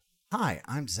Hi,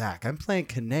 I'm Zach. I'm playing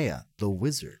Kanea, the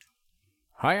wizard.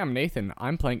 Hi, I'm Nathan.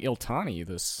 I'm playing Iltani,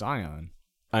 the Scion.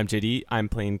 I'm JD. I'm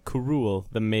playing Kurul,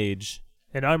 the mage.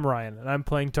 And I'm Ryan, and I'm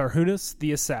playing Tarhunas,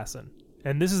 the assassin.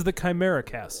 And this is the Chimera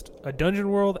Cast, a Dungeon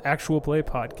World actual play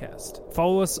podcast.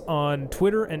 Follow us on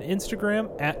Twitter and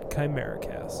Instagram at Chimera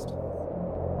Cast.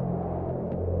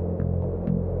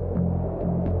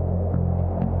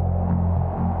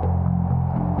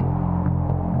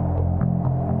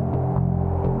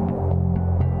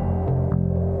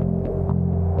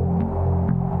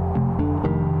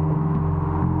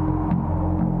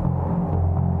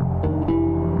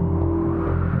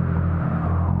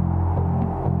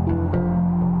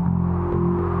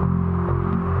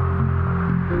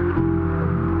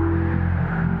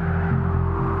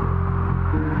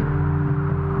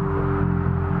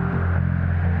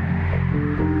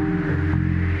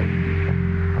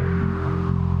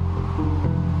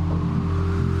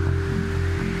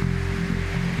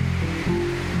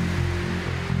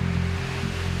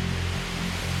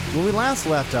 When we last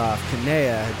left off,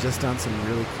 Kanea had just done some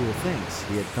really cool things.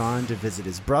 He had gone to visit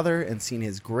his brother and seen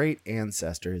his great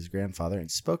ancestor, his grandfather,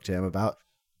 and spoke to him about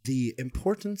the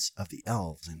importance of the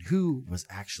elves and who was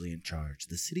actually in charge,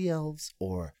 the city elves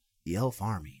or the elf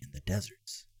army in the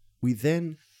deserts. We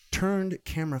then turned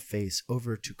camera face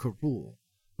over to Kurul,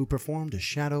 who performed a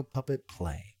shadow puppet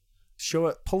play,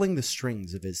 pulling the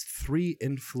strings of his 3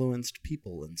 influenced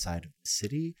people inside of the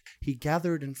city. He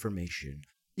gathered information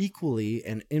equally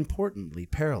and importantly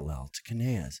parallel to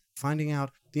Kanea's, finding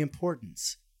out the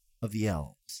importance of the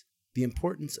elves, the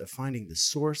importance of finding the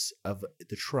source of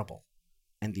the trouble,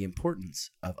 and the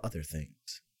importance of other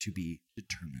things to be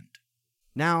determined.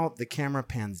 Now the camera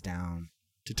pans down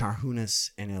to Tarhunas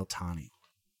and Iltani,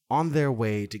 on their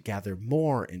way to gather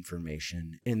more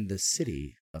information in the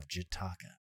city of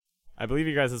Jataka. I believe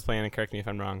you guys' plan, and correct me if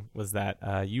I'm wrong, was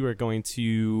that you were going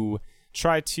to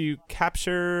try to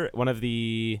capture one of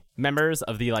the members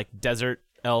of the desert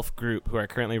elf group who are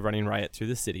currently running riot through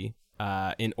the city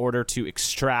in order to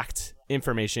extract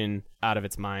information out of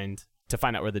its mind to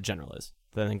find out where the general is,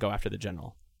 then go after the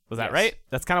general. Was that right?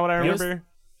 That's kind of what I remember.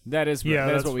 That is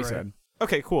what we said.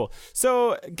 Okay, cool.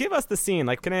 So give us the scene.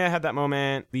 Kanea had that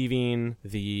moment leaving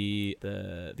the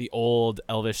old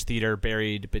elvish theater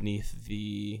buried beneath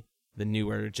the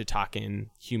newer Jatakan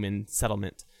human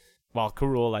settlement, while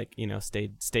Kurul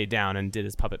stayed down and did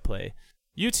his puppet play.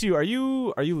 You two, are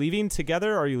you leaving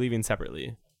together or are you leaving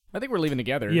separately? I think we're leaving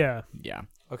together. Yeah.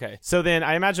 Okay. So then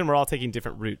I imagine we're all taking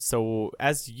different routes. So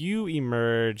as you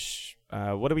emerge,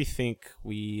 what do we think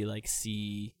we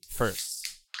see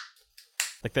first?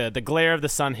 The glare of the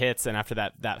sun hits, and after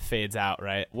that fades out,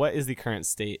 right? What is the current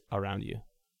state around you?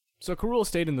 So Kurul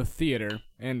stayed in the theater,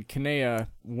 and Kanea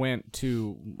went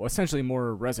to essentially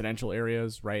more residential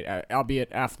areas, right?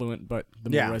 Albeit affluent, but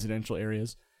the more residential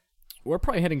areas. We're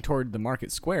probably heading toward the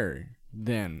market square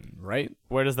then, right?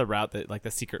 Where does the route that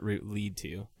the secret route lead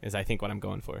to is I think what I'm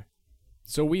going for.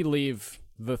 So we leave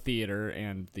the theater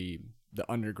and the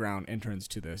underground entrance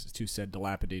to said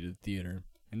dilapidated theater,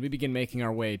 and we begin making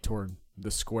our way toward the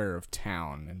square of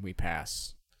town, and we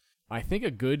pass, I think,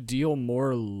 a good deal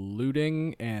more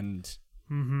looting and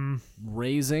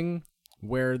raising,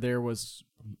 where there was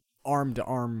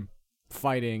arm-to-arm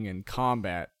fighting and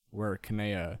combat, where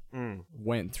Kanea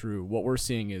went through. What we're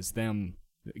seeing is them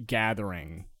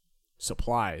gathering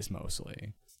supplies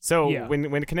mostly. So when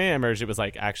Kanea emerged, it was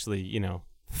actually,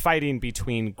 fighting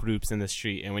between groups in the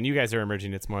street. And when you guys are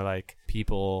emerging, it's more like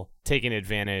people taking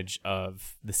advantage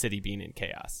of the city being in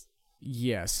chaos.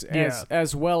 Yes,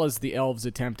 as well as the elves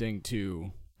attempting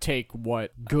to take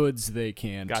what goods they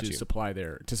can to supply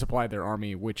their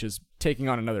army, which is taking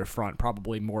on another front,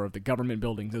 probably more of the government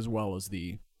buildings as well as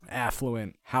the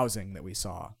affluent housing that we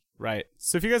saw. Right.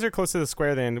 So if you guys are close to the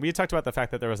square, then we had talked about the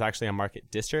fact that there was actually a market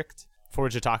district for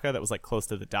Jataka that was close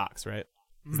to the docks, right?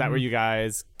 Is that where you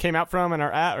guys came out from and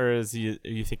are at, or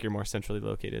you think you're more centrally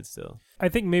located still? I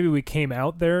think maybe we came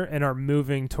out there and are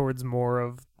moving towards more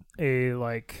of a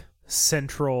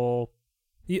central,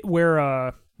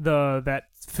 where that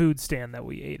food stand that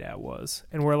we ate at was,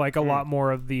 and where a lot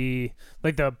more of the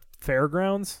the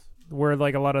fairgrounds, where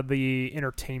a lot of the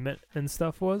entertainment and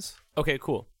stuff was. Okay,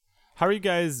 cool. How are you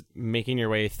guys making your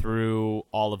way through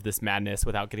all of this madness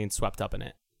without getting swept up in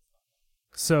it?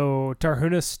 So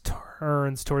Tarhunas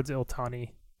turns towards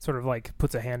Iltani, sort of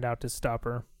puts a hand out to stop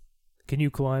her. Can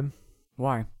you climb?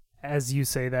 Why? As you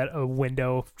say that, a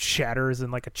window shatters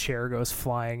and a chair goes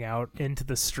flying out into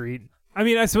the street. I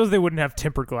mean, I suppose they wouldn't have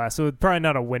tempered glass, so it's probably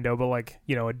not a window, but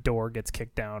a door gets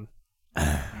kicked down.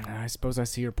 I suppose I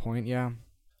see your point, yeah.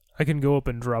 I can go up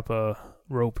and drop a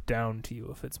rope down to you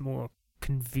if it's more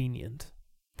convenient.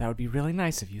 That would be really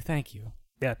nice of you. Thank you.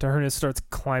 Yeah, Tarhunus starts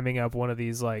climbing up one of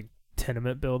these like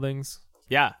tenement buildings.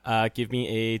 Yeah, give me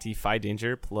a Defy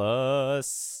Danger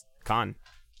plus Con.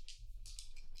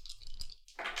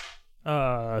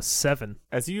 7.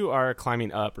 As you are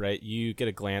climbing up, right, you get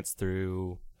a glance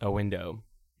through a window,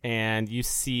 and you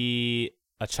see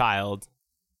a child,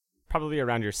 probably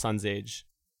around your son's age,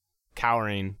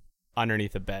 cowering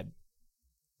underneath a bed.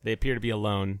 They appear to be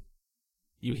alone.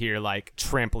 You hear, like,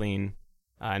 trampling,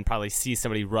 and probably see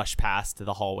somebody rush past to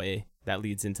the hallway that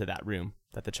leads into that room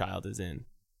that the child is in.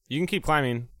 You can keep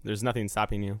climbing. There's nothing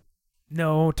stopping you.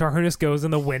 No, Tarhunus goes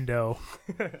in the window.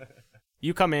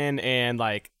 You come in and,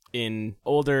 like, in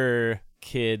older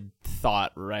kid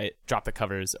thought, right, drop the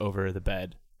covers over the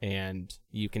bed, and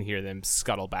you can hear them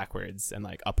scuttle backwards and,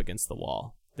 like, up against the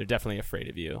wall. They're definitely afraid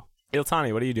of you.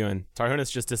 Iltani, what are you doing?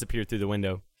 Tarhunus just disappeared through the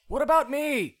window. What about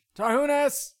me?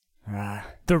 Tarhunus!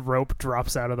 The rope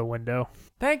drops out of the window.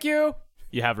 Thank you!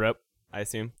 You have rope, I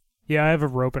assume? Yeah, I have a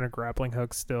rope and a grappling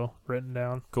hook still written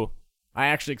down. Cool. I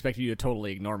actually expected you to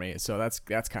totally ignore me, so that's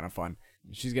kind of fun.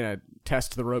 She's going to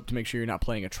test the rope to make sure you're not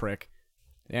playing a trick,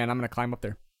 and I'm going to climb up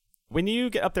there. When you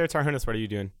get up there, Tarhunus, what are you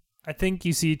doing? I think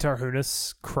you see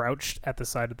Tarhunus crouched at the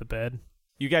side of the bed.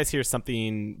 You guys hear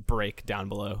something break down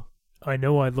below. I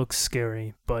know I look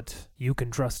scary, but you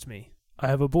can trust me. I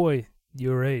have a boy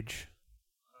your age.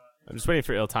 I'm just waiting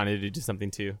for Iltani to do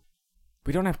something too.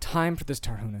 We don't have time for this,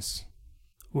 Tarhunus.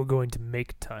 We're going to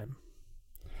make time.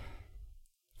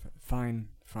 Fine.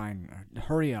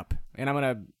 Hurry up. And I'm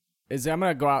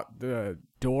gonna go out the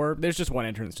door. There's just one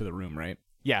entrance to the room, right?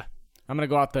 Yeah. I'm gonna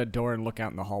go out the door and look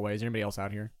out in the hallway. Is anybody else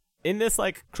out here? In this,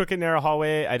 like, crooked, narrow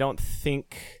hallway, I don't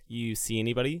think you see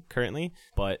anybody currently,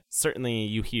 but certainly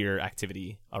you hear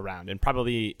activity around, and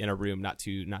probably in a room not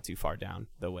too far down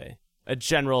the way. A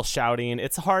general shouting.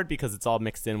 It's hard because it's all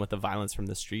mixed in with the violence from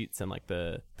the streets and, like,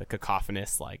 the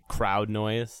cacophonous, like, crowd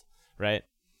noise, right?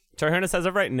 Tarhunus, as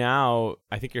of right now,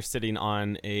 I think you're sitting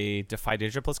on a Defy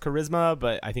Danger plus Charisma,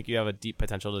 but I think you have a deep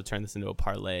potential to turn this into a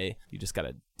parlay. You just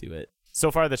gotta do it. So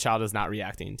far, the child is not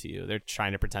reacting to you. They're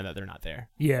trying to pretend that they're not there.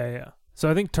 Yeah. So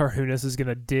I think Tarhunus is going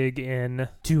to dig in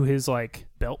to his, like,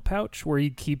 belt pouch where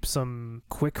he'd keep some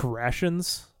quick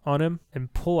rations on him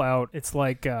and pull out, it's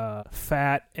like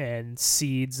fat and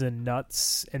seeds and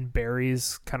nuts and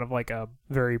berries, kind of like a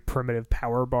very primitive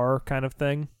power bar kind of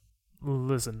thing.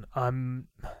 Listen, I'm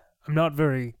not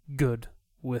very good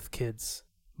with kids,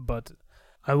 but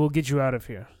I will get you out of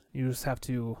here. You just have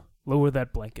to lower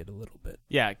that blanket a little bit.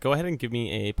 Yeah, go ahead and give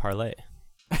me a parlay.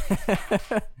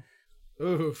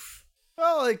 Oof.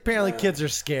 Well, like, apparently kids are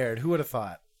scared. Who would have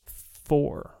thought?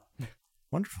 4.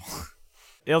 Wonderful.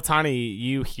 Iltani,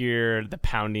 you hear the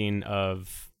pounding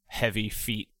of heavy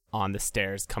feet on the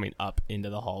stairs coming up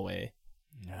into the hallway.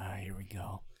 Here we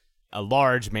go. A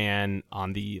large man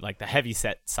on the heavy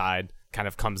set side kind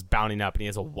of comes bounding up, and he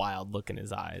has a wild look in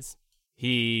his eyes.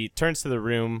 He turns to the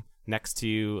room next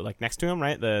to him,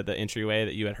 right? The entryway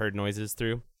that you had heard noises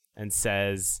through, and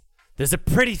says, "There's a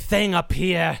pretty thing up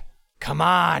here. Come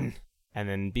on." And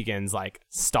then begins, like,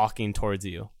 stalking towards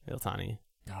you, Iltani.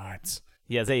 Gods.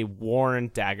 He has a worn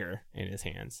dagger in his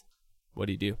hands. What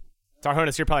do you do?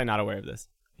 Tarhunus, you're probably not aware of this.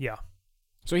 Yeah.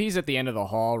 So he's at the end of the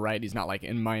hall, right? He's not, like,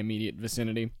 in my immediate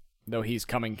vicinity, though he's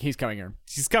coming here.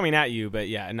 He's coming at you, but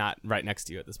yeah, not right next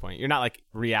to you at this point. You're not, like,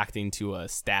 reacting to a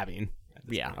stabbing at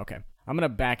this point. Okay. I'm gonna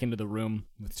back into the room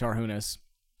with Tarhunus.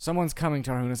 Someone's coming,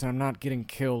 Tarhunus, and I'm not getting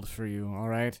killed for you, all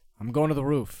right? I'm going to the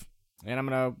roof, and I'm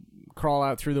gonna crawl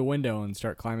out through the window and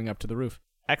start climbing up to the roof.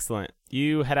 Excellent.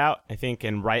 You head out, I think,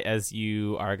 and right as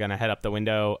you are going to head up the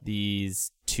window,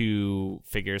 these two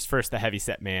figures, first the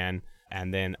heavyset man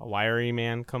and then a wiry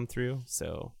man, come through.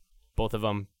 So both of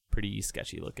them pretty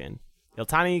sketchy looking.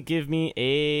 Iltani, give me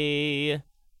a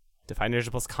Defy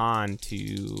Danger plus Con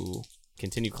to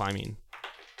continue climbing.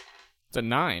 It's a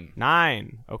 9.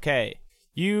 9. Okay.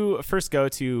 You first go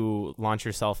to launch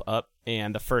yourself up,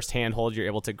 and the first handhold you're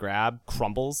able to grab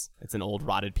crumbles. It's an old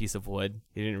rotted piece of wood.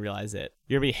 You didn't realize it.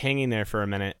 You're going to be hanging there for a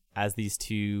minute as these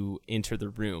two enter the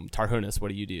room. Tarhunus, what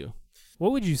do you do?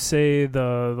 What would you say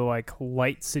the like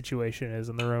light situation is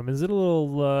in the room? Is it a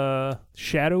little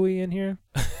shadowy in here?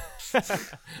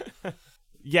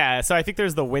 Yeah, so I think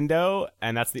there's the window,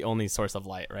 and that's the only source of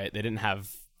light, right? They didn't have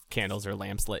candles or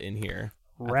lamps lit in here.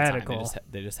 at the time. Radical.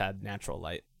 They just had natural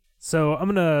light. So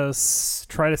I'm going to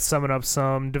try to summon up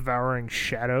some devouring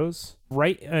shadows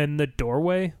right in the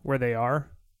doorway where they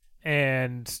are.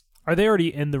 And are they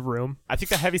already in the room? I think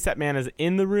the heavyset man is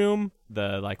in the room.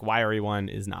 The like wiry one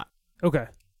is not. Okay.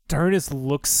 Tarhunus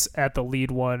looks at the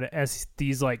lead one as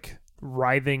these like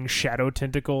writhing shadow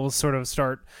tentacles sort of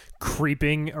start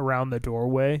creeping around the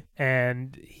doorway,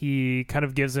 and he kind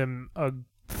of gives him a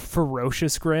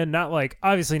ferocious grin.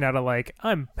 Obviously not a like,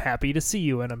 I'm happy to see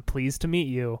you and I'm pleased to meet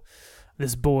you.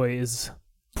 This boy is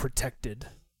protected.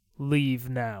 Leave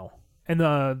now. And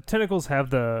the tentacles have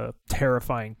the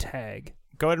terrifying tag.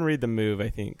 Go ahead and read the move, I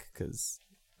think, because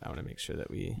I want to make sure that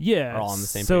we Yeah, are all on the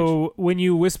same page. so when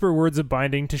you whisper words of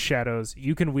binding to shadows,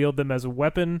 you can wield them as a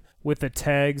weapon with the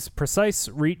tags precise,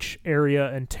 reach,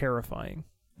 area, and terrifying.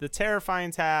 The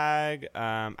terrifying tag,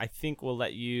 I think will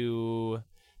let you...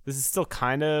 This is still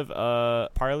kind of a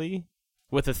parley,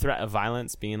 with the threat of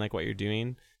violence being like what you're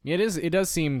doing. It does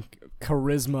seem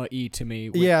charisma-y to me.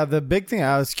 Yeah, the big thing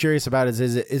I was curious about is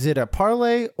it a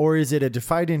parlay or is it a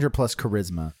defy danger plus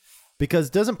charisma? Because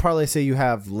doesn't parlay say you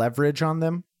have leverage on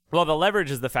them? Well, the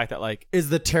leverage is the fact that like Is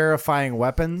the terrifying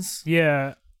weapons?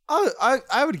 Yeah,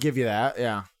 I would give you that.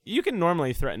 Yeah. you can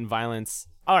normally threaten violence.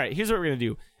 All right, here's what we're gonna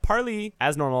do. Parley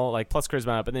as normal, like plus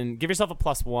charisma, but then give yourself a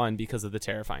 +1 because of the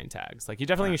terrifying tags. Like you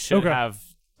definitely should Okay. have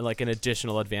like an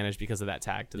additional advantage because of that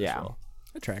tag to this roll.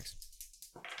 That tracks.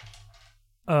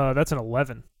 that's an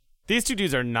 11. These two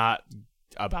dudes are not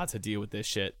about to deal with this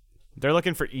shit. They're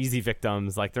looking for easy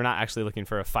victims. Like they're not actually looking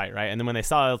for a fight, right? And then when they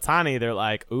saw Iltani, they're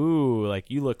like, "Ooh, like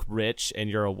you look rich and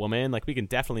you're a woman. Like we can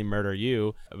definitely murder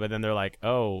you." But then they're like,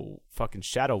 "Oh, fucking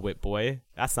Shadow Whip boy,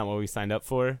 that's not what we signed up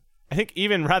for." I think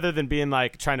even rather than being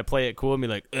like trying to play it cool and be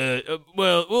like,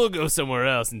 well, we'll go somewhere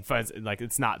else and find, like,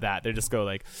 it's not that. They just go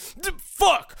like,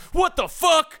 fuck, what the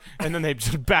fuck? And then they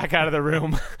just back out of the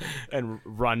room and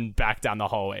run back down the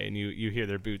hallway. And you hear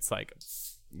their boots like,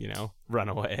 run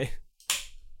away.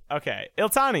 Okay,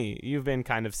 Iltani, you've been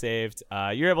kind of saved.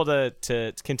 You're able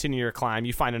to continue your climb.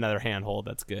 You find another handhold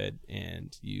that's good,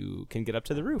 and you can get up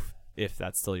to the roof if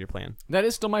that's still your plan. That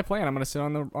is still my plan. I'm gonna sit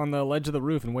on the ledge of the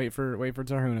roof and wait for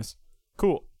Tarhunas.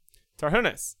 Cool.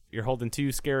 Tarhunas, you're holding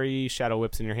 2 scary shadow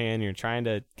whips in your hand. You're trying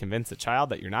to convince a child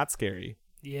that you're not scary.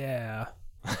 Yeah.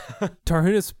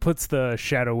 Tarhunas puts the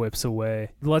shadow whips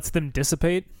away, lets them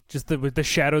dissipate. Just the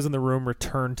shadows in the room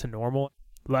return to normal.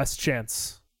 Last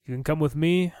chance. You can come with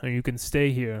me, or you can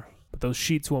stay here. But those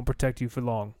sheets won't protect you for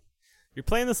long. You're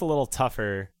playing this a little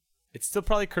tougher. It's still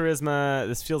probably charisma.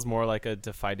 This feels more like a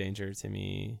defy danger to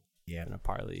me than a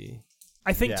parley.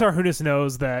 I think Tarhunas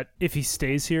knows that if he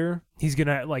stays here, he's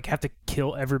gonna have to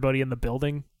kill everybody in the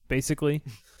building, basically.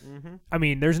 Mm-hmm. I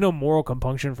mean, there's no moral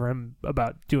compunction for him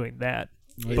about doing that.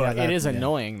 But it is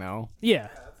annoying, though. Yeah,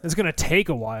 it's gonna take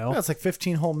a while. Yeah, it's like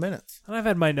 15 whole minutes. And I've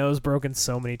had my nose broken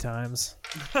so many times.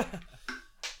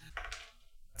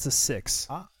 It's a 6.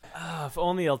 If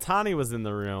only Iltani was in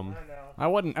the room. I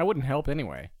wouldn't help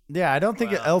anyway. Yeah, I don't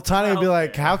think Iltani would be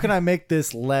like, how can I make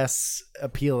this less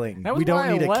appealing? That was We don't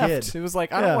why need I a left. kid. It was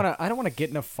like I don't want to get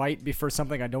in a fight before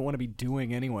something I don't want to be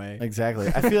doing anyway.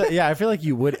 Exactly. I feel like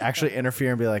you would actually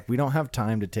interfere and be like, we don't have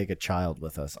time to take a child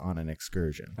with us on an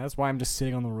excursion. That's why I'm just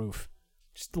sitting on the roof.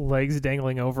 Just legs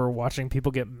dangling over, watching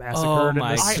people get massacred in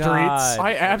my the God. streets.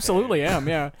 I absolutely am.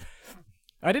 Yeah.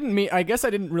 I guess I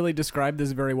didn't really describe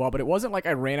this very well, but it wasn't like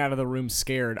I ran out of the room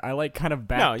scared. I kind of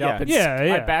backed up. And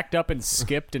I backed up and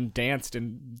skipped and danced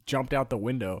and jumped out the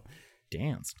window.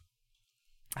 Danced.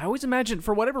 I always imagine,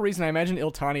 for whatever reason, I imagine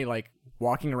Iltani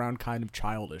walking around kind of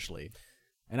childishly,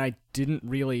 and I didn't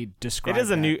really describe.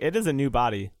 It is a new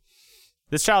body.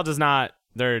 This child does not.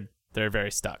 They're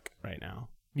very stuck right now.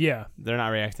 Yeah. They're not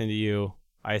reacting to you.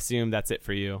 I assume that's it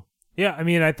for you. Yeah, I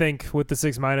mean, I think with the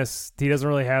 6-, he doesn't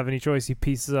really have any choice. He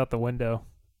pieces out the window.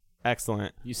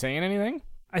 Excellent. You saying anything?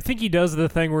 I think he does the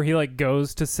thing where he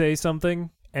goes to say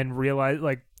something and realize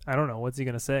I don't know, what's he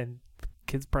gonna say?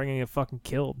 Kid's probably gonna get fucking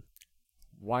killed.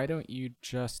 Why don't you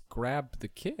just grab the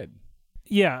kid?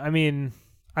 Yeah, I mean,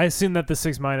 I assume that the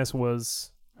 6- was.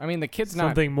 I mean, the kid's not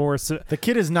something more. The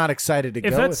kid is not excited to go.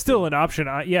 If that's with still you. an option,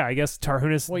 I guess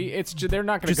Tarhunas. Well, they're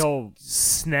not going to go.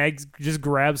 Just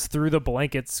grabs through the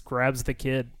blankets, grabs the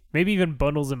kid, maybe even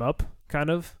bundles him up. Kind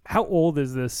of. How old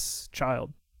is this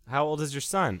child? How old is your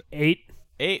son? 8.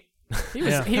 8.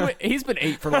 He's been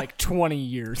 8 for 20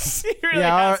 years.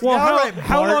 Well,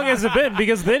 how long has it been?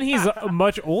 Because then he's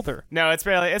much older. No, it's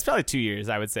probably 2 years.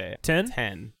 I would say 10.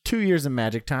 10. 2 years of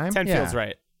magic time. 10 feels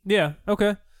right. Yeah.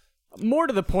 Okay. More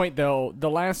to the point, though, the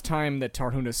last time that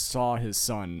Tarhunas saw his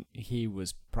son, he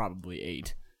was probably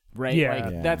 8, right?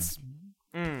 Yeah. That's...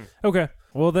 Okay.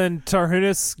 Well, then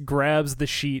Tarhunas grabs the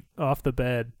sheet off the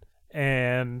bed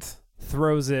and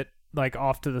throws it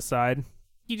off to the side.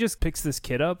 He just picks this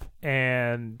kid up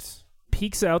and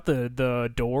peeks out the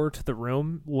door to the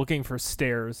room, looking for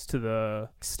stairs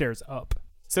up.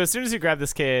 So as soon as you grab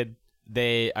this kid,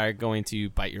 they are going to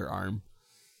bite your arm.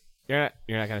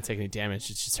 You're not gonna take any damage.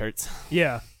 It just hurts.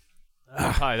 Yeah.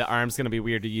 Probably the arm's gonna be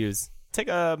weird to use. Take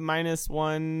a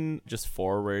 -1 just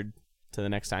forward to the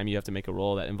next time you have to make a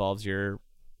roll that involves your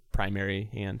primary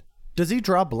hand. Does he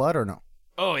draw blood or no?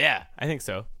 Oh yeah, I think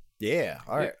so. Yeah.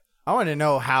 All right. I want to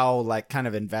know how like kind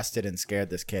of invested and scared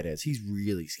this kid is. He's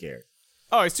really scared.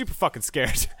 Oh, he's super fucking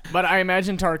scared. But I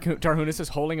imagine Tarhunas is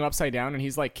holding him upside down, and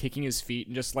he's like kicking his feet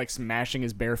and just like smashing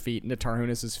his bare feet into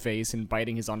Tarhunas' face and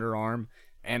biting his underarm.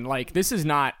 And like, this is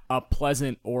not a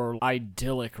pleasant or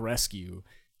idyllic rescue.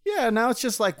 Yeah, now it's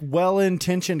just like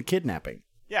well-intentioned kidnapping.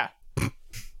 Yeah.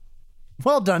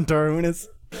 Well done, Tarhunas.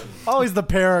 Always the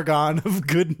paragon of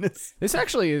goodness. This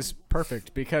actually is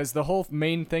perfect because the whole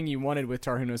main thing you wanted with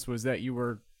Tarhunas was that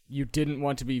you didn't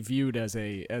want to be viewed as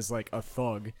like a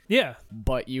thug, Yeah.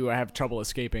 but you have trouble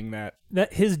escaping that.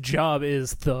 That his job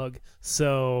is thug,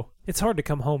 so it's hard to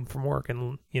come home from work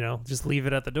and, just leave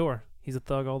it at the door. He's a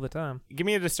thug all the time. Give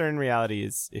me a discern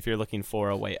realities if you're looking for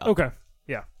a way up. Okay.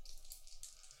 Yeah.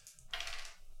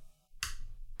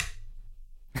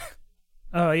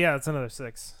 Yeah, it's another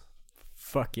 6.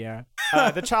 Fuck yeah.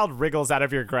 The child wriggles out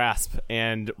of your grasp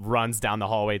and runs down the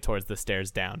hallway towards the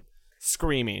stairs down,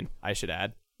 screaming, I should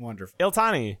add. Wonderful.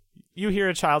 Iltani, you hear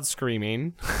a child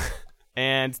screaming,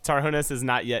 and Tarhunas is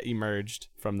not yet emerged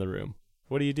from the room.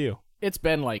 What do you do? It's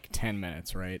been like 10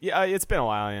 minutes, right? Yeah, it's been a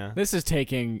while, yeah. This is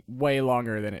taking way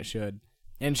longer than it should.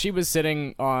 And she was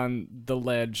sitting on the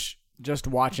ledge just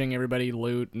watching everybody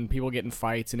loot and people get in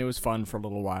fights, and it was fun for a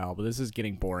little while, but this is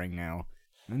getting boring now.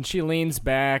 And she leans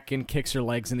back and kicks her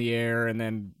legs in the air and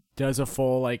then does a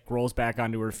full, like, rolls back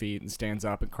onto her feet and stands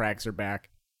up and cracks her back.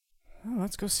 Oh,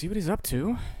 let's go see what he's up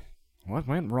to. What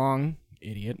went wrong,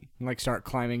 idiot? And, like, start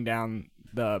climbing down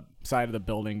the side of the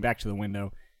building back to the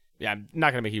window. Yeah, I'm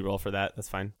not going to make you roll for that. That's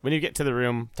fine. When you get to the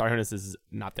room, Tarhunas is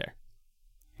not there.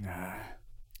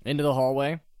 Into the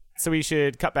hallway. So we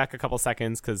should cut back a couple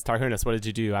seconds, because Tarhunas, what did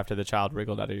you do after the child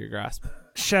wriggled out of your grasp?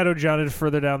 Shadow Johnted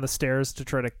further down the stairs to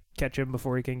try to catch him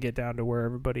before he can get down to where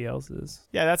everybody else is.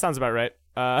 Yeah, that sounds about right.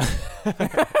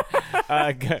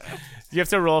 You have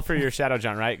to roll for your Shadow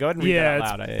John, right? Go ahead and read that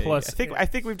out loud. Plus, I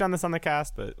think we've done this on the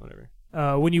cast, but whatever.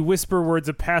 When you whisper words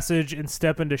of passage and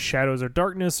step into shadows or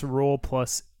darkness, roll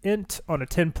plus int. On a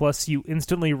 10+, you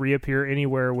instantly reappear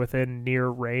anywhere within near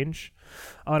range.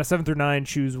 On a 7 through 9,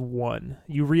 choose 1.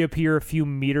 You reappear a few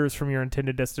meters from your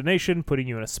intended destination, putting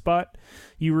you in a spot.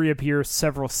 You reappear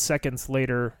several seconds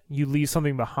later. You leave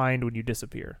something behind when you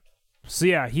disappear. So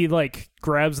yeah, he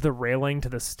grabs the railing to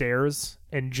the stairs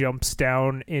and jumps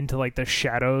down into the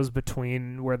shadows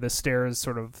between where the stairs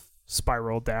sort of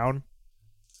spiral down.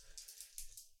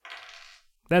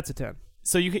 That's a 10.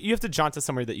 So you have to jaunt to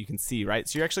somewhere that you can see, right?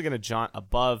 So you're actually going to jaunt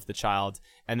above the child,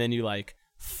 and then you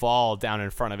fall down in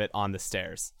front of it on the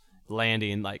stairs,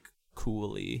 landing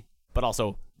coolly, but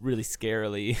also really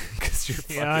scarily because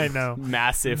you're I know,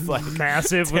 massive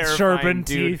massive with sharpened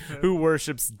dude teeth who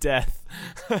worships death.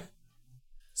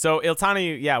 So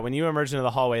Iltani, yeah, when you emerge into the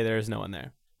hallway, there is no one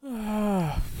there.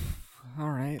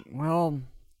 All right. Well,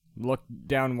 look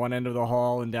down one end of the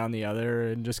hall and down the other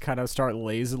and just kind of start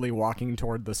lazily walking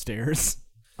toward the stairs.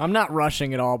 I'm not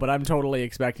rushing at all, but I'm totally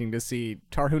expecting to see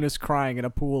Tarhunas crying in a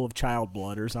pool of child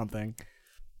blood or something.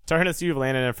 Tarhunas, you've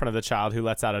landed in front of the child who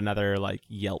lets out another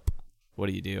yelp. What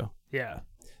do you do? Yeah.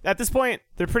 At this point,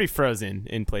 they're pretty frozen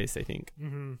in place, I think.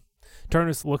 Mm-hmm.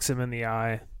 Tarhunas looks him in the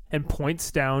eye and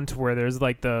points down to where there's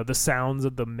the sounds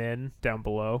of the men down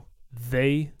below.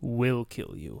 They will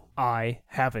kill you. I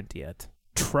haven't yet.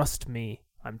 Trust me.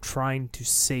 I'm trying to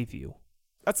save you.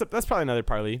 That's probably another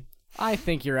parley. I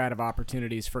think you're out of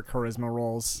opportunities for charisma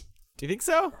rolls. Do you think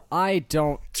so? I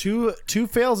don't. Two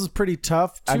fails is pretty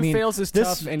tough. Two fails is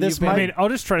tough, and you've been... I'll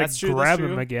just try That's to true, grab that's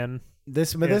him true. again.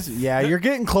 You're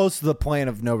getting close to the point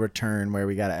of no return where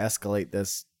we got to escalate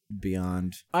this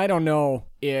beyond. I don't know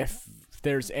if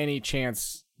there's any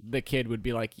chance the kid would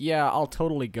be like, yeah, I'll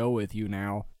totally go with you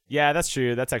now. Yeah, that's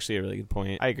true. That's actually a really good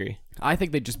point. I agree. I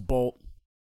think they just bolt.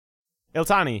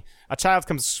 Iltani, a child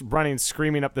comes running,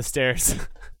 screaming up the stairs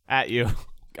at you.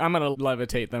 I'm going to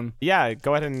levitate them. Yeah,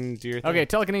 go ahead and do your thing. Okay,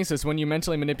 telekinesis. When you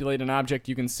mentally manipulate an object,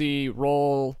 you can see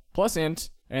roll plus int,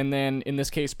 and then, in this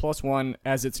case, +1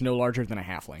 as it's no larger than a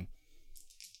halfling.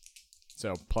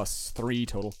 So, +3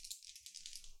 total.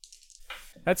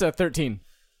 That's a 13.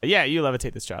 Yeah, you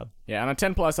levitate this child. Yeah, on a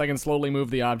 10+, I can slowly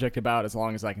move the object about as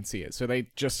long as I can see it. So they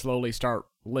just slowly start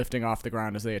lifting off the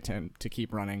ground as they attempt to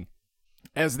keep running.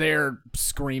 As they're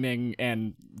screaming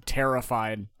and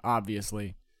terrified,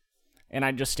 obviously. And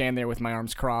I just stand there with my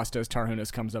arms crossed as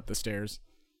Tarhunas comes up the stairs.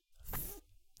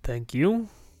 Thank you.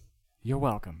 You're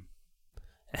welcome.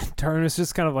 And Tarhunas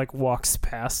just kind of walks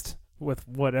past with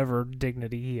whatever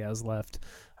dignity he has left.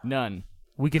 None.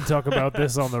 We can talk about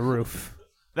this on the roof.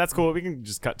 That's cool. We can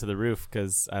just cut to the roof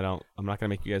because I'm not gonna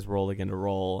make you guys roll again to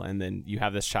roll, and then you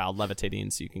have this child levitating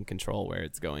so you can control where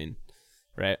it's going,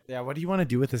 right? Yeah, what do you want to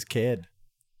do with this kid?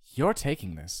 You're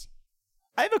taking this.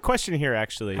 I have a question here,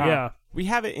 actually. Yeah. We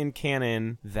have it in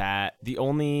canon that the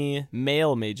only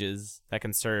male mages that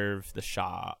can serve the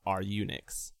Shah are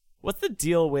eunuchs. What's the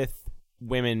deal with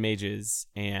women mages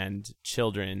and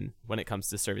children when it comes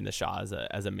to serving the Shah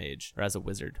as a mage or as a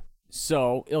wizard?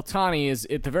 So, Iltani is,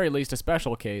 at the very least, a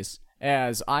special case,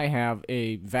 as I have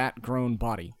a vat-grown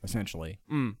body, essentially.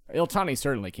 Iltani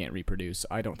certainly can't reproduce.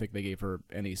 I don't think they gave her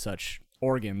any such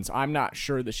organs. I'm not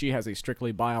sure that she has a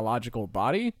strictly biological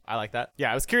body. I like that.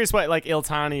 Yeah, I was curious what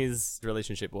Iltani's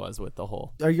relationship was with the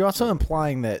whole. Are you also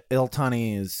implying that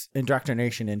Iltani's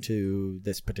indoctrination into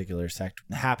this particular sect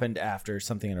happened after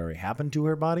something had already happened to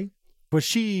her body? Was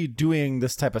she doing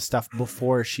this type of stuff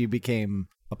before she became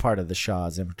a part of the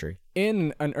Shah's infantry?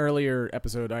 In an earlier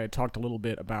episode, I had talked a little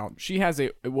bit about she has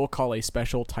we'll call a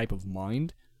special type of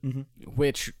mind,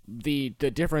 which the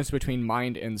difference between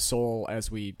mind and soul as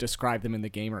we describe them in the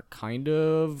game are kind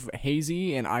of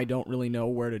hazy, and I don't really know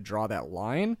where to draw that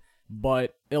line,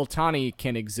 but Iltani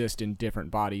can exist in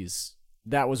different bodies.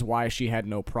 That was why she had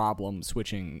no problem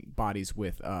switching bodies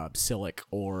with Silic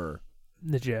or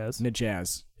Najaz.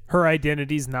 Najaz. Her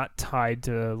identity's not tied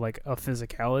to like a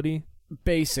physicality.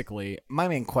 Basically, My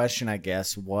main question, I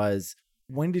guess, was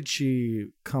when did she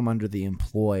come under the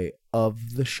employ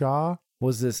of the Shah?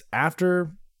 Was this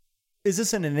after? Is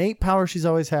this an innate power she's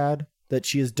always had that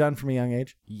she has done from a young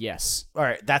age? yes. All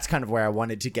right, that's kind of where I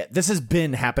wanted to get. This has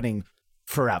been happening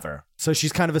forever. So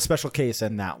she's kind of a special case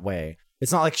in that way.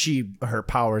 It's not like her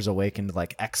powers awakened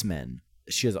like X-Men.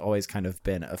 She has always kind of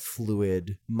been a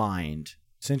fluid mind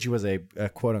since she was a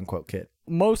quote-unquote kid.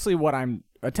 Mostly what I'm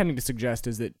attempting to suggest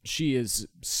is that she is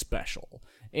special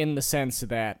in the sense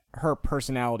that her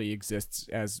personality exists,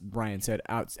 as Brian said,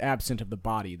 absent of the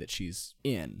body that she's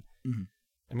in.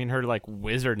 I mean, her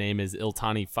wizard name is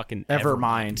Iltani fucking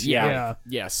Evermind. Yeah.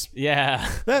 Yes. Yeah.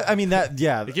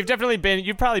 Yeah.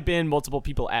 You've probably been multiple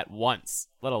people at once,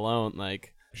 let alone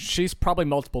She's probably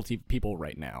multiple people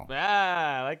right now.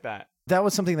 I like that. That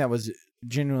was something that was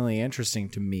genuinely interesting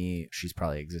to me. She's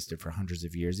probably existed for hundreds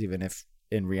of years, even if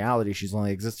in reality she's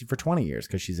only existed for 20 years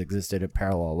because she's existed in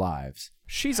parallel lives.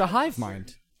 She's a hive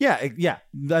mind. Yeah.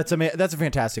 That's a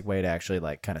fantastic way to actually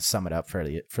kind of sum it up for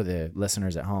the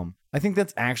listeners at home. I think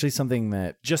that's actually something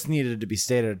that just needed to be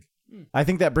stated. I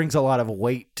think that brings a lot of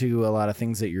weight to a lot of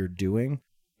things that you're doing.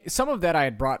 Some of that I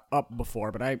had brought up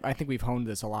before, but I think we've honed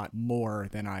this a lot more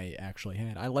than I actually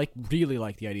had. I really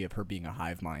like the idea of her being a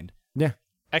hive mind. Yeah.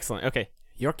 Excellent. Okay.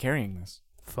 You're carrying this.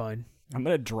 Fine. I'm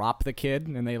going to drop the kid,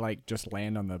 and they just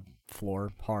land on the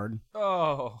floor hard.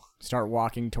 Oh. Start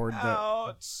walking toward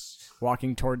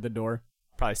the door.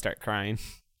 Probably start crying.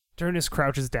 Turnus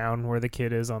crouches down where the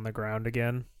kid is on the ground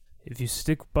again. If you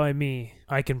stick by me,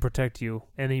 I can protect you.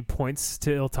 And he points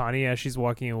to Iltani as she's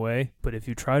walking away. But if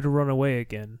you try to run away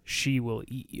again, she will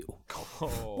eat you.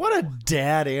 What a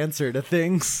dad answer to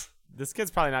things. This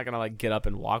kid's probably not gonna get up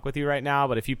and walk with you right now,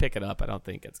 but if you pick it up, I don't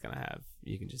think it's gonna have.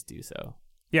 You can just do so.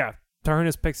 Yeah,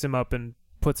 Tarhunus picks him up and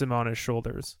puts him on his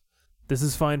shoulders. This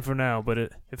is fine for now, but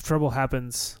if trouble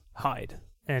happens, hide.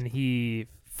 And he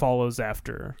follows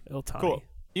after Iltani. Cool.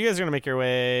 You guys are gonna make your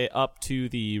way up to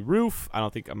the roof. I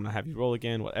don't think I'm gonna have you roll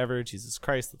again. Whatever. Jesus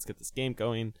Christ, let's get this game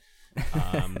going.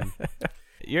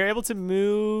 You're able to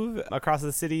move across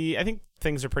the city. I think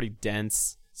things are pretty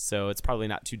dense, so it's probably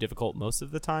not too difficult most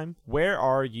of the time. Where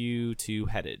are you two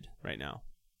headed right now?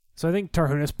 So I think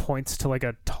Tarhunus points to a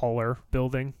taller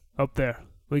building up there.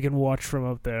 We can watch from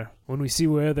up there. When we see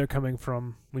where they're coming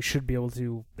from, we should be able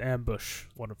to ambush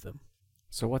one of them.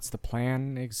 So what's the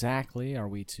plan exactly? Are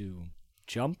we to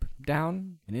jump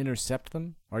down and intercept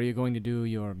them? Are you going to do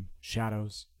your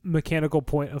shadows? Mechanical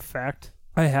point of fact.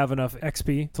 I have enough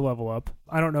XP to level up.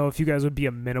 I don't know if you guys would be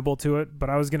amenable to it, but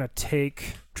I was going to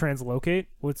take Translocate,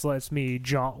 which lets me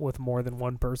jaunt with more than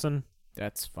one person.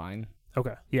 That's fine.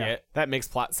 Okay, yeah. That makes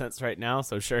plot sense right now,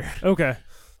 so sure. Okay.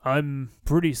 I'm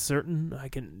pretty certain I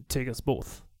can take us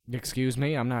both. Excuse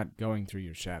me, I'm not going through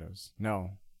your shadows.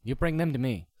 No, you bring them to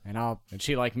me, and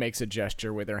she makes a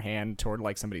gesture with her hand toward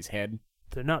somebody's head.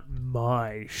 They're not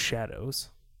my shadows,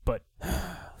 but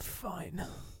fine.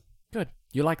 Good.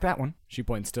 You like that one? She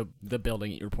points to the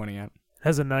building you're pointing at.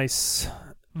 Has a nice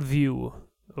view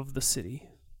of the city.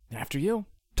 After you.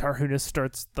 Tarhunus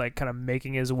starts kind of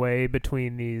making his way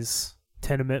between these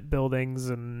tenement buildings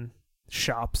and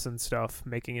shops and stuff,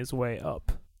 making his way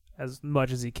up as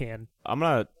much as he can. I'm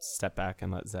gonna step back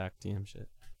and let Zach DM shit.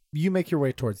 You make your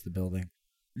way towards the building.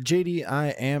 JD, I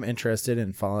am interested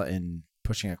in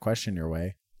pushing a question your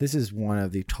way. This is one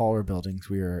of the taller buildings.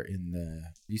 We are in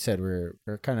you said we're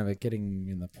kind of getting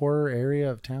in the poorer area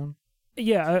of town?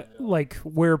 Yeah, like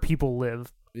where people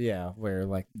live. Yeah, where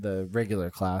like the regular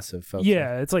class of folks.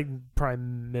 Yeah, it's like probably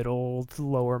middle to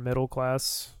lower middle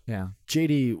class. Yeah.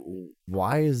 JD,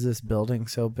 why is this building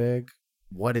so big?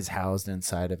 What is housed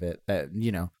inside of it that,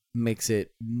 makes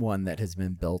it one that has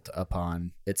been built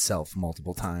upon itself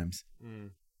multiple times?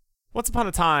 Once upon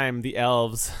a time, the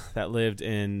elves that lived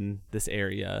in this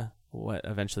area, what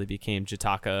eventually became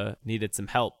Jataka, needed some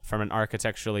help from an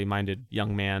architecturally minded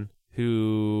young man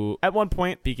who at one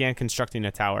point began constructing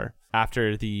a tower.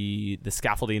 After the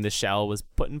scaffolding, the shell was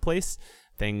put in place,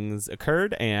 things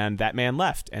occurred and that man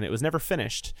left and it was never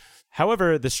finished.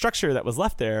 However, the structure that was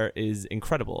left there is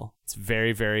incredible. It's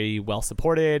very, very well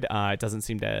supported. It doesn't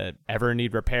seem to ever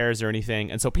need repairs or anything.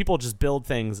 And so people just build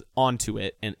things onto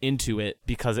it and into it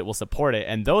because it will support it.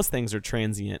 And those things are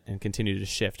transient and continue to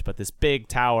shift. But this big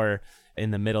tower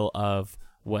in the middle of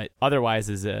what otherwise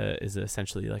is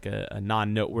essentially like a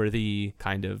non-noteworthy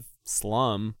kind of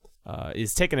slum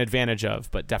is taken advantage of,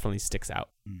 but definitely sticks out.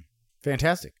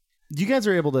 Fantastic. You guys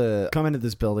are able to come into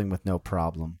this building with no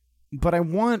problem. But I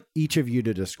want each of you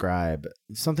to describe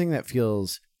something that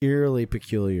feels eerily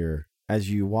peculiar as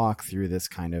you walk through this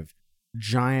kind of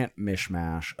giant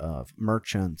mishmash of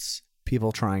merchants,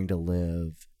 people trying to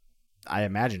live, I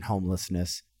imagine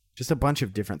homelessness, just a bunch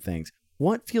of different things.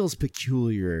 What feels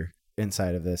peculiar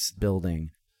inside of this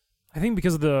building? I think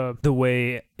because of the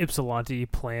way Ypsilanti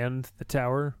planned the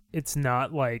tower, it's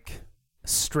not like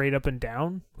straight up and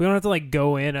down. We don't have to like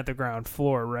go in at the ground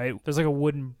floor, right? There's like a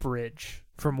wooden bridge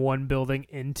from one building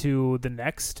into the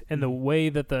next, and the way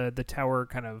that the tower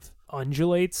kind of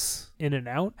undulates in and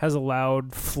out has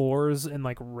allowed floors and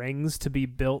like rings to be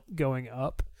built going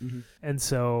up. And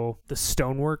so the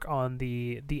stonework on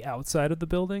the outside of the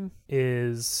building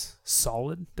is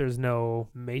solid. There's no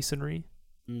masonry.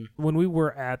 When we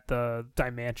were at the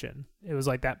Dimension, it was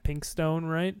like that pink stone,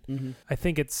 right? I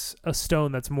think it's a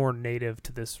stone that's more native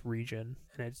to this region,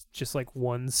 and it's just like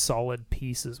one solid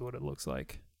piece is what it looks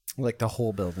like. Like the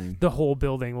whole building. The whole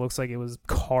building looks like it was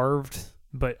carved,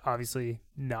 but obviously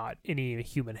not any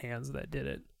human hands that did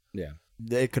it. Yeah.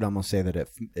 It could almost say that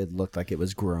it looked like it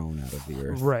was grown out of the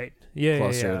earth. Right. Yeah.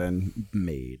 Closer than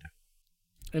made.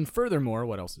 And furthermore,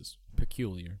 what else is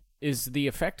peculiar is the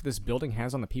effect this building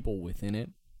has on the people within it.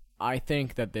 I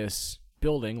think that this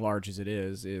building, large as it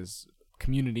is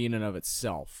community in and of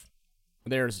itself.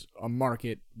 There's a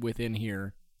market within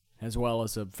here, as well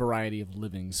as a variety of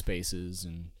living spaces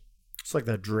and... It's like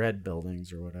the Dread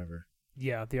buildings or whatever.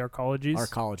 Yeah, the arcologies.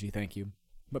 Arcology, thank you.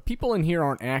 But people in here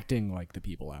aren't acting like the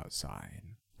people outside.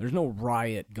 There's no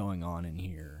riot going on in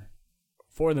here.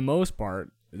 For the most part,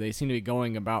 they seem to be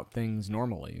going about things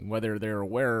normally. Whether they're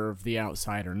aware of the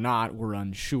outside or not, we're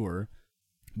unsure.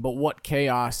 But what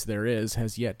chaos there is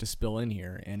has yet to spill in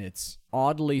here, and it's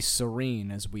oddly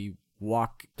serene as we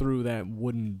walk through that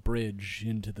wooden bridge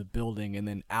into the building and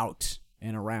then out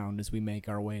and around as we make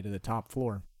our way to the top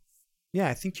floor. Yeah,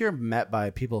 I think you're met by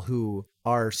people who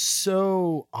are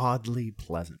so oddly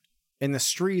pleasant. In the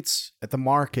streets, at the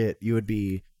market, you would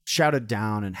be shouted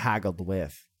down and haggled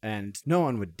with, and no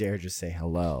one would dare just say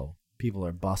hello. People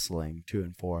are bustling to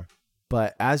and fro.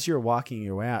 But as you're walking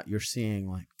your way out, you're seeing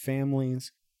like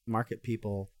families, market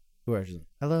people who are just,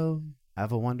 hello,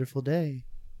 have a wonderful day.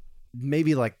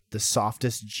 Maybe like the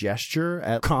softest gesture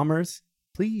at commerce.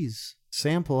 Please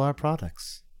sample our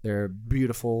products. They're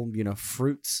beautiful,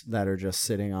 fruits that are just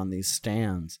sitting on these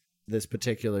stands. This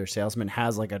particular salesman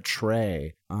has like a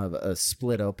tray of a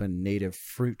split open native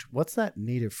fruit. What's that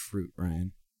native fruit,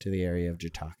 Ryan, to the area of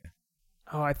Jataka?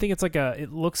 Oh, I think it's like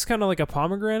it looks kind of like a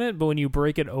pomegranate, but when you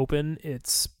break it open,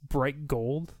 it's bright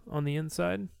gold on the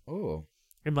inside. Oh.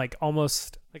 And like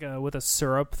almost like with a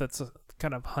syrup that's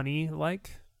kind of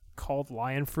honey-like, called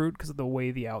lion fruit because of the way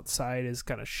the outside is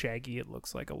kind of shaggy. It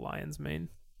looks like a lion's mane.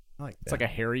 I like that. It's like a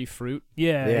hairy fruit.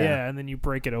 Yeah, and then you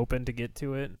break it open to get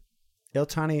to it.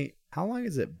 Iltani, how long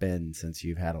has it been since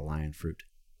you've had a lion fruit?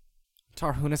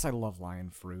 Tarhunas, I love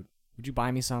lion fruit. Would you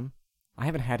buy me some? I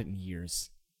haven't had it in years.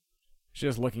 She's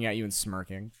just looking at you and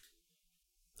smirking.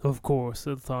 Of course,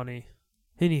 Iltani.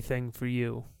 Anything for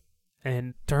you.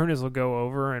 And Tarhunas will go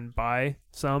over and buy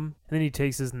some, and then he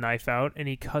takes his knife out and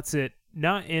he cuts it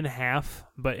not in half,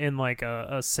 but in like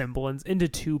a semblance, into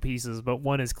two pieces, but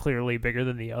one is clearly bigger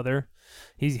than the other.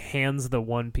 He hands the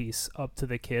one piece up to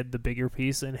the kid, the bigger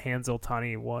piece, and hands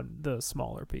Iltani the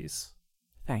smaller piece.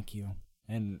 Thank you.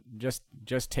 And just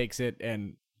takes it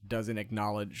and doesn't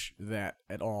acknowledge that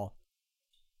at all.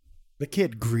 The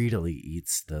kid greedily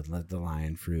eats the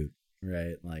lion fruit,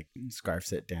 right? Like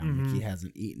scarfs it down like he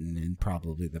hasn't eaten in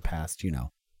probably the past,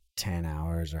 10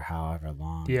 hours or however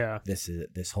long. Yeah.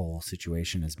 This whole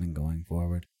situation has been going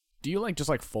forward. Do you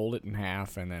just fold it in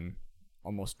half and then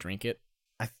almost drink it?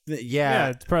 Yeah,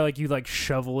 it's probably like you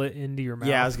shovel it into your mouth.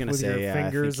 Yeah, I was gonna with say your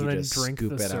fingers I think and you then just drink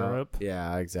scoop the it syrup. out.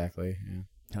 Yeah, exactly. Yeah.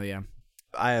 Hell yeah.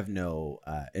 I have no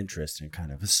interest in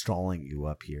kind of stalling you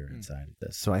up here inside of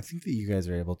this, so I think that you guys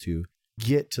are able to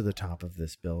get to the top of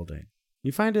this building.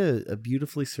 You find a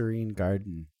beautifully serene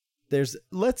garden.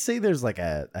 Let's say there's like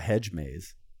a hedge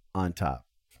maze on top,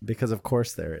 because of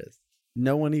course there is.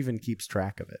 No one even keeps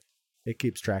track of it. It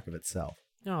keeps track of itself.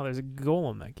 No, there's a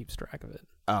golem that keeps track of it.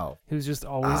 Oh. Who's just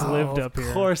always lived up here.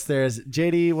 Of course there's.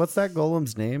 JD, what's that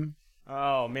golem's name?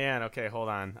 Oh man, okay, hold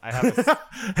on. I have a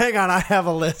Hang on, I have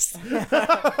a list.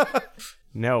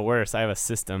 no worse. I have a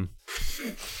system.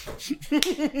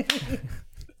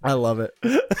 I love it.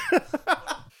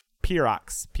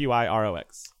 Pyrox,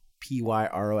 Pyrox.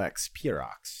 Pyrox,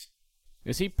 Pyrox.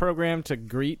 Is he programmed to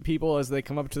greet people as they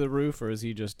come up to the roof, or does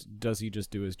he just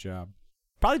do his job?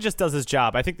 Probably just does his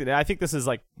job. I think this is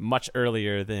much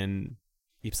earlier than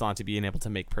Ypsilanti being able to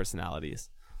make personalities.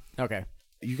 Okay.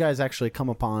 You guys actually come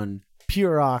upon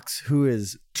Pyrox, who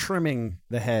is trimming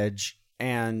the hedge,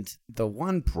 and the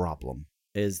one problem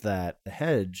is that the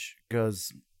hedge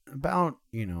goes about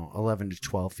 11 to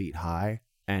 12 feet high,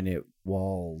 and it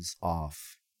walls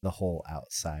off the whole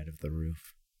outside of the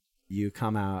roof. You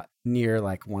come out near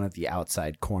one of the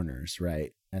outside corners,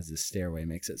 right, as the stairway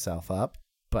makes itself up,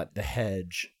 but the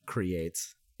hedge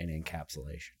creates an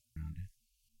encapsulation around it.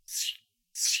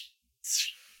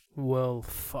 Well,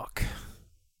 fuck.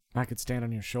 I could stand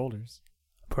on your shoulders.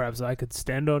 Perhaps I could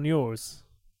stand on yours.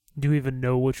 Do you even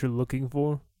know what you're looking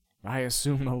for? I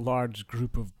assume a large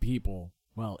group of people,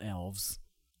 elves,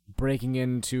 breaking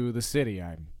into the city.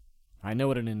 I know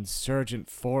what an insurgent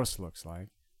force looks like.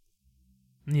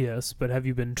 Yes, but have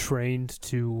you been trained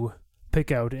to pick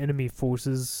out enemy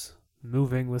forces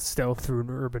moving with stealth through an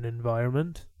urban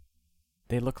environment?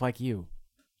 They look like you.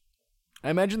 I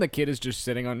imagine the kid is just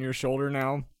sitting on your shoulder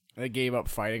now. They gave up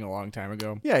fighting a long time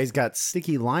ago. Yeah, he's got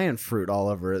sticky lion fruit all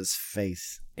over his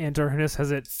face. Antarhinus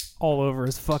has it all over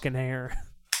his fucking hair.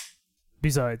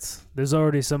 Besides, there's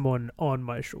already someone on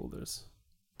my shoulders.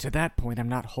 To that point, I'm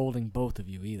not holding both of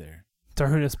you either.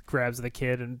 Tarhunas grabs the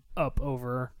kid and up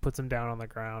over, puts him down on the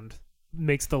ground,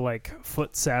 makes the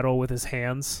foot saddle with his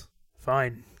hands.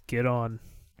 Fine, get on.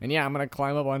 And yeah, I'm gonna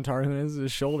climb up on Tarhunas'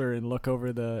 shoulder and look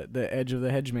over the edge of the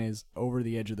hedge maze, over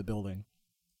the edge of the building.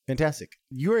 Fantastic.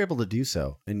 You are able to do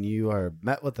so, and you are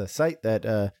met with a sight that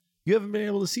you haven't been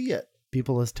able to see yet.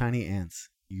 People as tiny ants.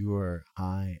 You are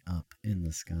high up in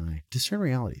the sky. Discern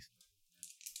realities.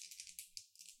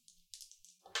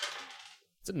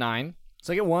 It's a 9.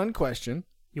 So I get one question.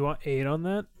 You want 8 on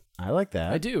that? I like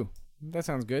that. I do. That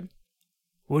sounds good.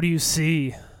 What do you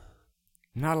see?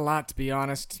 Not a lot, to be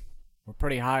honest. We're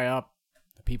pretty high up.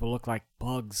 The people look like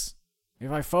bugs.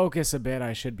 If I focus a bit,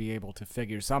 I should be able to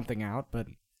figure something out, but...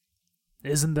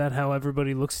 Isn't that how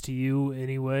everybody looks to you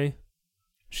anyway?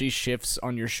 She shifts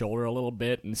on your shoulder a little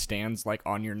bit and stands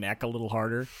on your neck a little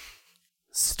harder.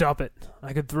 Stop it.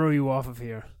 I could throw you off of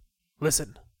here.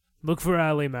 Listen, look for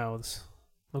alley mouths.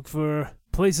 Look for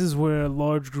places where a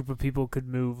large group of people could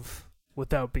move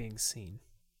without being seen.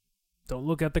 Don't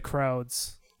look at the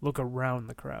crowds. Look around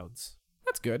the crowds.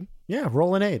 That's good. Yeah,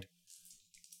 roll an aid.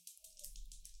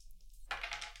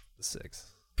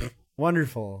 6.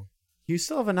 Wonderful. You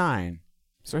still have a 9.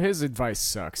 So his advice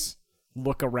sucks.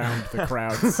 Look around the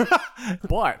crowds.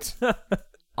 But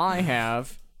I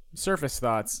have surface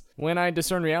thoughts. When I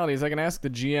discern realities, I can ask the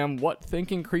GM what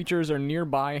thinking creatures are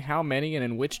nearby, how many, and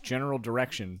in which general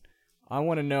direction. I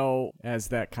want to know, as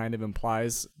that kind of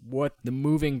implies, what the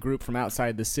moving group from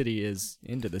outside the city is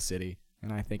into the city.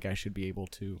 And I think I should be able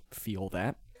to feel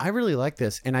that. I really like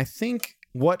this, and I think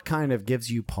what kind of gives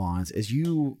you pause is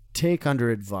you take under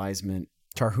advisement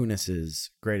Tarhunas's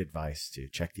great advice to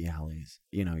check the alleys.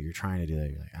 You're trying to do that.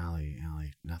 You're like, alley,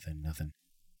 nothing.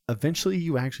 Eventually,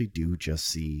 you actually do just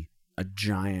see a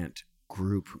giant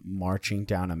group marching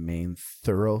down a main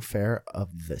thoroughfare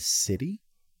of the city.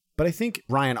 But I think,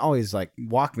 Ryan, always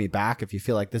walk me back if you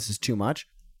feel like this is too much.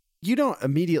 You don't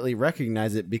immediately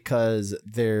recognize it because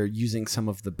they're using some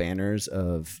of the banners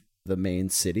of the main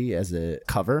city as a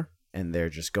cover, and they're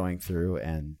just going through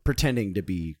and pretending to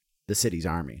be the city's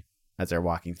army as they're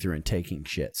walking through and taking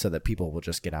shit so that people will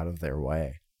just get out of their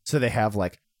way. So they have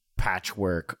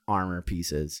patchwork armor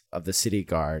pieces of the city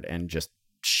guard and just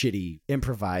shitty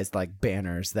improvised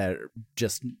banners that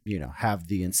just, have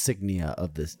the insignia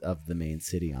of the main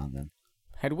city on them.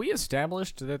 Had we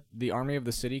established that the army of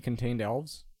the city contained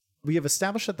elves? We have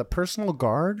established that the personal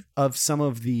guard of some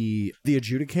of the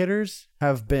adjudicators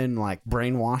have been like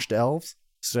brainwashed elves.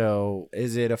 So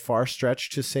is it a far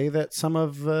stretch to say that some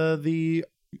of the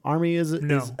army is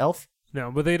elf?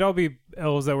 No, but they'd all be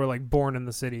elves that were like born in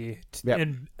the city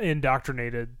and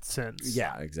indoctrinated since.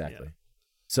 Yeah, exactly. Yeah.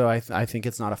 So I think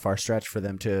it's not a far stretch for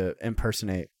them to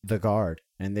impersonate the guard,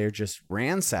 and they're just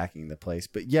ransacking the place.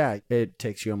 But yeah, it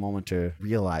takes you a moment to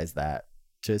realize that,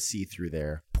 to see through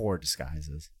their poor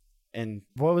disguises. And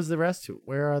what was the rest?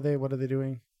 Where are they? What are they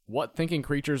doing? What thinking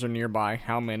creatures are nearby?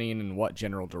 How many, and in what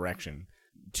general direction?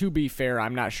 To be fair,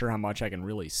 I'm not sure how much I can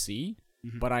really see,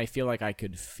 but I feel like I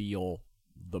could feel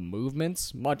the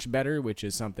movements much better, which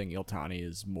is something Iltani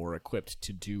is more equipped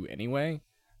to do anyway.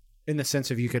 In the sense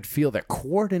of you could feel that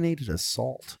coordinated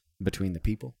assault between the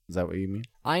people? Is that what you mean?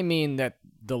 I mean that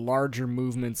the larger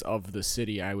movements of the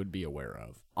city I would be aware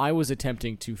of. I was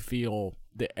attempting to feel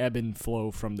the ebb and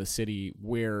flow from the city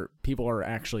where people are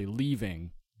actually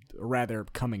leaving, rather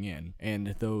coming in,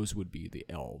 and those would be the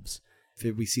elves.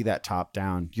 If we see that top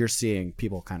down, you're seeing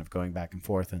people kind of going back and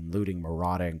forth and looting,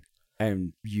 marauding,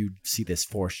 and you see this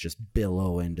force just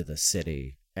billow into the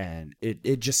city. And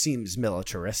it just seems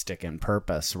militaristic in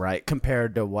purpose, right?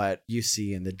 Compared to what you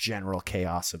see in the general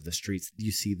chaos of the streets.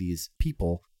 You see these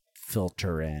people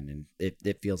filter in, and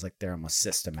it feels like they're almost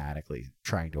systematically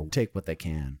trying to take what they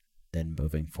can, then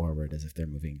moving forward as if they're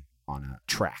moving on a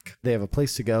track. They have a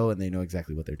place to go, and they know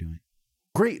exactly what they're doing.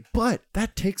 Great, but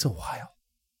that takes a while.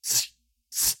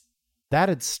 That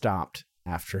had stopped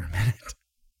after a minute.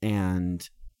 And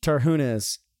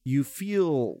Tarhunas, you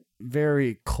feel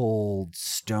very cold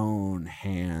stone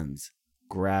hands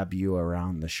grab you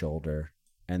around the shoulder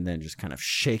and then just kind of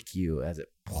shake you as it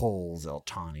pulls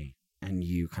Iltani, and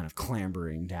you kind of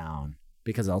clambering down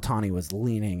because Iltani was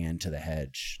leaning into the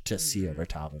hedge to see over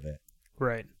top of it.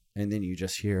 Right. And then you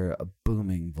just hear a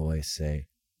booming voice say,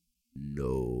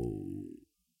 "No."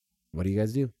 What do you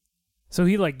guys do? So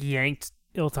he like yanked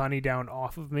Iltani down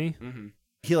off of me. Mm-hmm.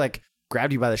 He like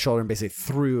grabbed you by the shoulder and basically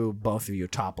threw both of you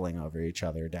toppling over each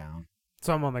other down.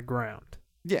 So I'm on the ground.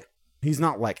 Yeah. He's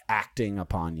not like acting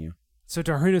upon you. So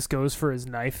Tarhunas goes for his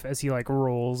knife as he like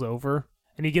rolls over,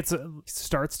 and he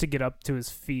starts to get up to his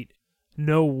feet.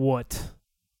 No what?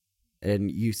 And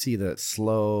you see the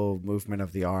slow movement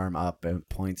of the arm up and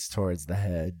points towards the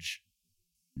hedge.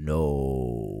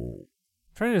 No.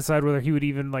 Trying to decide whether he would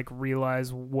even like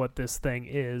realize what this thing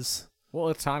is.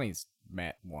 Well, Iltani's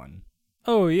met one.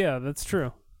 Oh, yeah, that's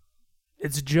true.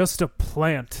 It's just a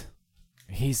plant.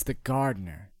 He's the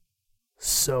gardener.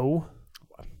 So?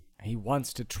 He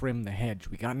wants to trim the hedge.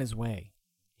 We got in his way.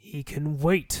 He can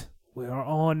wait. We are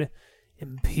on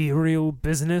imperial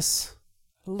business.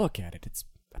 Look at it. It's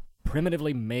a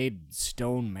primitively made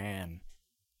stone man.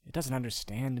 It doesn't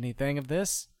understand anything of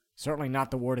this. Certainly not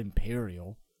the word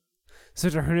imperial. So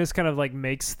Tarhunas kind of like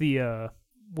makes the...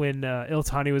 when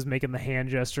Iltani was making the hand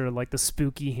gesture, like the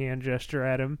spooky hand gesture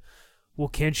at him, well,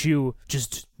 can't you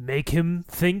just make him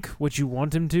think what you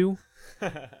want him to?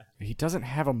 He doesn't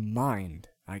have a mind.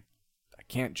 I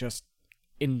can't just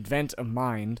invent a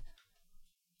mind.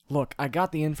 Look, I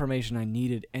got the information I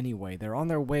needed anyway. They're on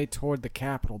their way toward the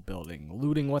Capitol building,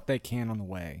 looting what they can on the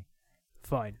way.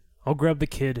 Fine. I'll grab the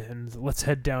kid and let's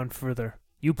head down further.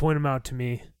 You point him out to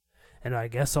me, and I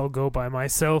guess I'll go by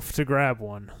myself to grab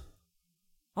one.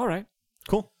 All right.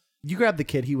 Cool. You grab the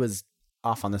kid. He was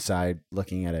off on the side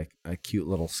looking at a cute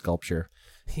little sculpture.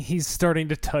 He's starting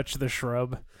to touch the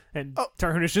shrub, and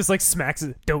Tarhunas just like smacks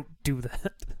it. Don't do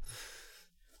that.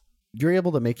 You're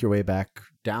able to make your way back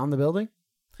down the building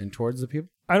and towards the people?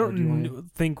 I don't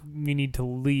think we need to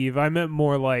leave. I meant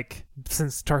more like,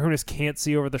 since Tarhunas can't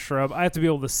see over the shrub, I have to be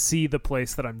able to see the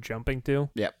place that I'm jumping to.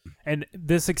 Yep. And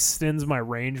this extends my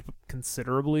range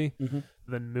considerably,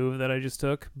 the move that I just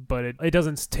took, but it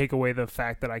doesn't take away the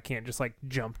fact that I can't just like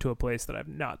jump to a place that I've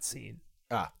not seen.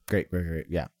 Ah, great.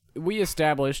 Yeah. We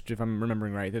established, if I'm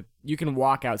remembering right, that you can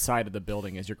walk outside of the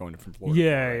building as you're going from floor to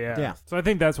floor. Yeah. So I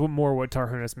think that's what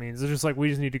Tarhunas means. It's just like we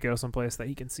just need to go someplace that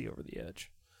he can see over the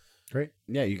edge. Great.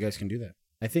 Yeah, you guys can do that.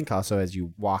 I think also as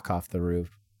you walk off the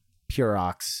roof,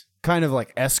 Purox kind of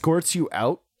like escorts you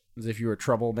out as if you were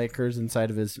troublemakers inside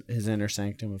of his inner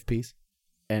sanctum of peace.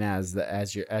 And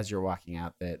as you're walking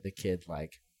out, the kid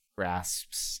like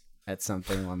grasps at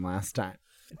something one last time.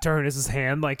 Tarhunas'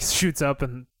 hand like shoots up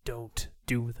and don't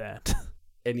do that.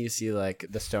 And you see like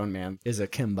the stone man is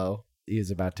akimbo. He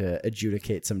is about to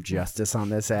adjudicate some justice on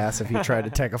this ass if he tried to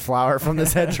take a flower from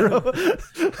this hedgerow.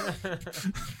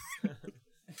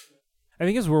 I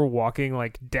think as we're walking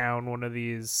like down one of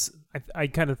these, I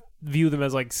kind of view them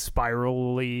as like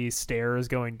spirally stairs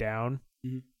going down.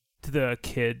 Mhm. To the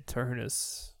kid,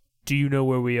 Turnus, do you know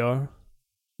where we are?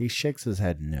 He shakes his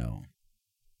head no.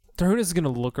 Turnus is going to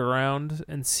look around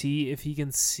and see if he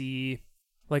can see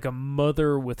like a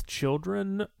mother with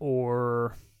children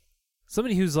or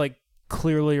somebody who's like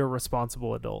clearly a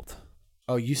responsible adult.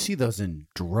 Oh, you see those in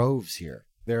droves here.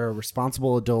 There are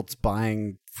responsible adults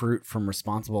buying fruit from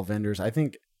responsible vendors. I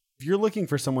think if you're looking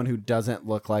for someone who doesn't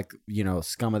look like,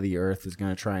 scum of the earth is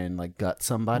going to try and like gut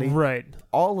somebody, Right.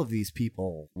 all of these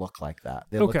people look like that.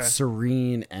 They Okay. look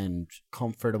serene and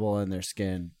comfortable in their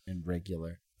skin and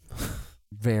regular.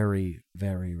 Very,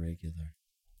 very regular.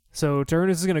 So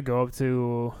Turnus is going to go up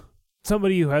to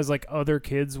somebody who has like other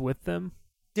kids with them.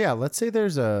 Yeah, let's say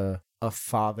there's a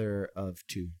father of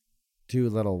two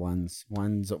little ones.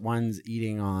 One's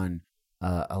eating on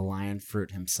a lion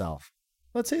fruit himself.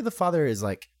 Let's say the father is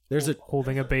like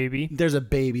Holding a baby. there's a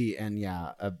baby and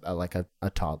a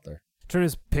toddler.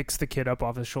 Turnus picks the kid up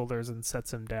off his shoulders and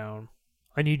sets him down.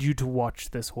 I need you to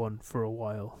watch this one for a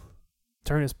while.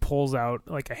 Turnus pulls out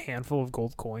like a handful of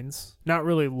gold coins, not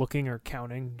really looking or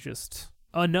counting, just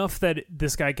enough that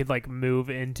this guy could like move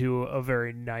into a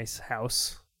very nice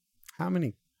house. How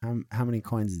many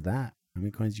coins is that? How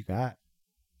many coins you got?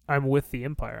 I'm with the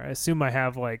Empire. I assume I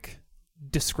have like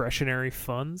discretionary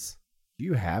funds. Do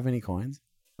you have any coins?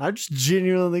 I'm just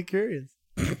genuinely curious.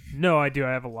 No, I do.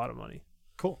 I have a lot of money.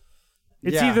 Cool.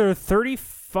 It's Yeah. either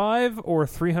 35 or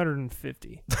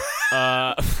 350.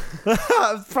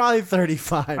 Probably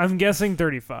 35. I'm guessing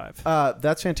 35.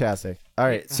 That's fantastic. All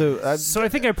right, so So I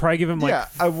think I probably give him like yeah,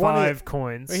 I wanna- 5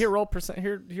 coins. Wait, here, roll percent.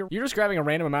 Here. You're just grabbing a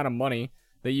random amount of money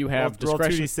that you have Roll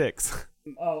discretion. 2d6.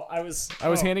 Oh, I was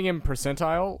handing him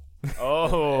percentile,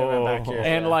 Oh. back here.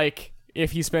 and like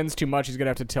if he spends too much, he's gonna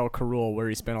have to tell Karul where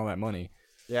he spent all that money.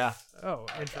 yeah. Oh,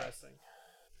 interesting.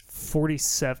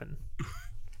 47.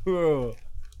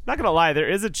 Not gonna lie, there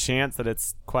is a chance that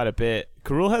it's quite a bit.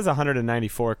 Karul has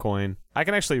 194 coin. I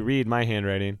can actually read my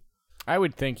handwriting. I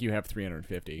would think you have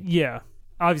 350. Yeah.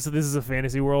 Obviously, this is a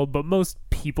fantasy world, but most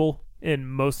people in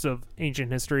most of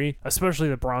ancient history, especially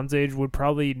the Bronze Age, would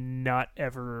probably not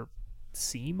ever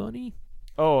see money.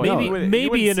 Oh, Maybe you maybe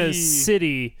wouldn't in a see-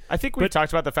 city. I think we but-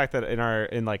 talked about the fact that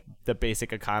in like the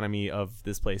basic economy of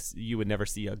this place, you would never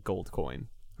see a gold coin.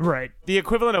 Right. The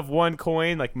equivalent of one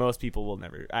coin, like most people will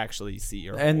never actually see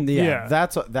or And hold. yeah, Yeah.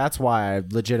 that's why I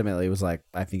legitimately was like,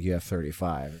 I think you have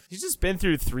 35. He's just been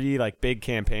through 3 like big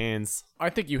campaigns.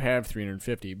 I think you have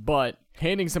 350, but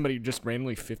handing somebody just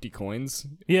randomly 50 coins.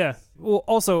 Yeah. Well,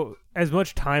 also, as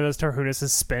much time as Tarhunas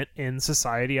has spent in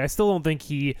society, I still don't think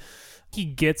he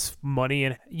gets money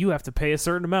and you have to pay a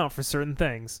certain amount for certain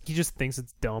things. He just thinks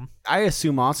it's dumb. I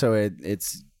assume also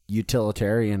it's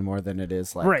utilitarian more than it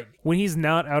is like Right. When he's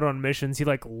not out on missions, he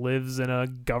like lives in a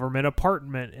government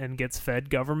apartment and gets fed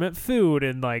government food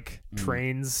and like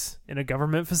trains in a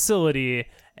government facility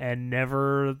and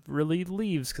never really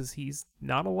leaves because he's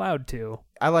not allowed to.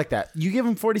 I like that. You give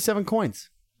him 47 coins.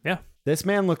 Yeah. This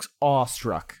man looks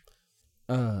awestruck.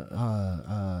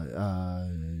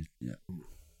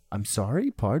 I'm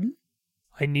sorry, pardon?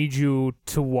 I need you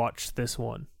to watch this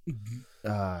one.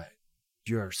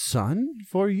 Your son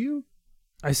for you?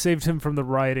 I saved him from the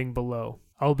rioting below.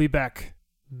 I'll be back.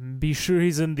 Be sure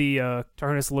he's in the,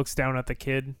 Tarnus looks down at the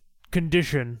kid.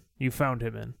 Condition you found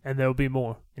him in, and there'll be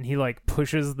more. And he, like,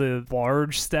 pushes the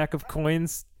large stack of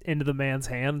coins into the man's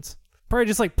hands. Probably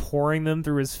just, like, pouring them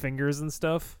through his fingers and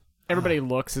stuff. Everybody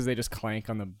looks as they just clank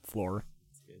on the floor.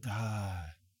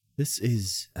 This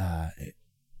is,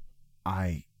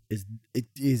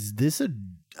 is this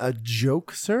a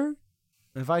joke, sir?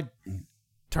 If I...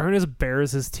 Tarnus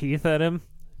bares his teeth at him.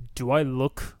 Do I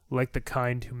look like the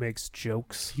kind who makes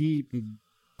jokes? He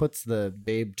puts the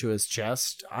babe to his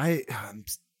chest.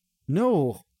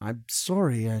 No, I'm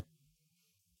sorry.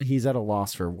 He's at a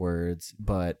loss for words,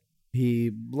 but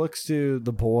he looks to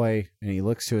the boy and he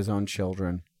looks to his own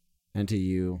children and to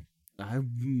you.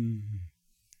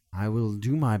 I will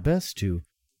do my best to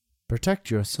protect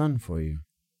your son for you.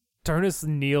 Tarnus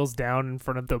kneels down in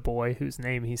front of the boy whose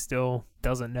name he still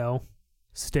doesn't know.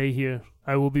 Stay here.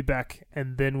 I will be back,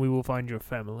 and then we will find your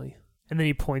family. And then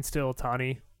he points to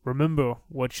Iltani. Remember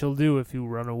what she'll do if you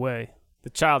run away. The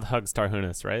child hugs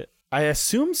Tarhunas, right? I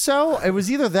assume so. It was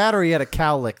either that or he had a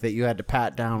cowlick that you had to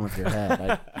pat down with your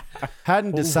head. I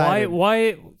hadn't decided.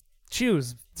 Why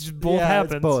choose? Just both Yeah,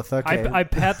 it's happens. both, okay. I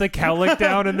pat the cowlick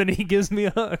down, and then he gives me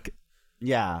a hug.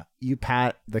 Yeah, you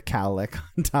pat the cowlick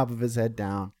on top of his head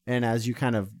down, and as you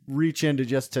kind of reach in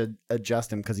to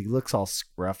adjust him because he looks all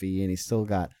scruffy and he's still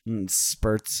got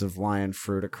spurts of lion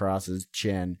fruit across his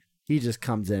chin, he just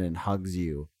comes in and hugs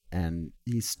you and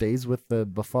he stays with the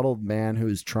befuddled man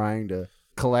who's trying to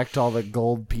collect all the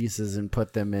gold pieces and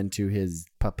put them into his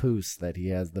papoose that he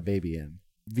has the baby in.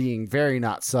 Being very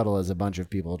not subtle as a bunch of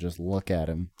people just look at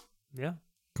him. Yeah.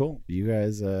 Cool. You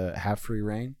guys have free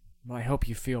reign? Well, I hope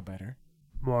you feel better.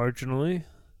 Marginally.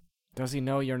 Does he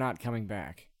know you're not coming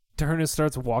back? Turnus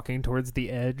starts walking towards the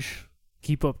edge.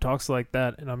 Keep up talks like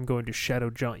that, and I'm going to shadow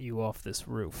jaunt you off this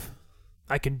roof.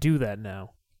 I can do that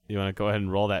now. You want to go ahead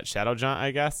and roll that shadow jaunt,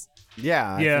 I guess?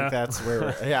 Yeah, I think that's where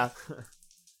we're... Yeah.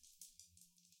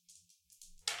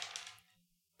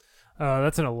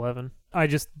 That's an 11. I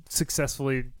just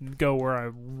successfully go where I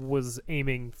was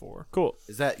aiming for. Cool.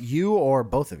 Is that you or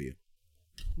both of you?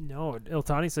 No,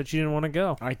 Iltani said she didn't want to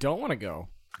go. I don't want to go.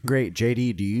 Great.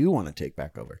 JD, do you want to take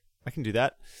back over? I can do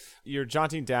that. You're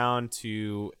jaunting down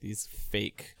to these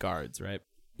fake guards, right?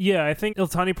 Yeah, I think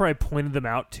Iltani probably pointed them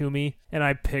out to me, and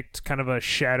I picked kind of a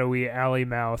shadowy alley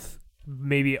mouth,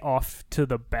 maybe off to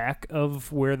the back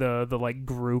of where the like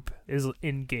group is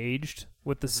engaged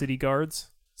with the city guards.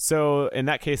 So in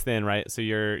that case then, right, so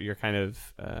you're kind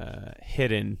of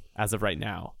hidden as of right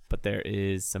now, but there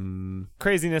is some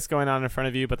craziness going on in front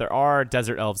of you, but there are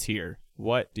desert elves here.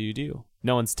 What do you do?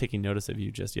 No one's taking notice of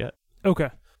you just yet. Okay,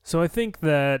 so I think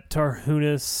that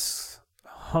Tarhunas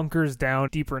hunkers down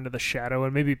deeper into the shadow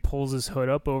and maybe pulls his hood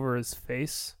up over his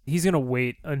face. He's going to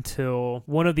wait until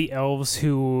one of the elves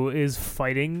who is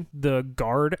fighting the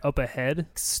guard up ahead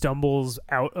stumbles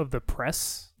out of the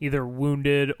press, either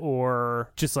wounded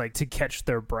or just like to catch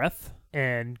their breath,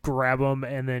 and grab him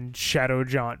and then shadow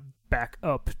jaunt back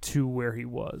up to where he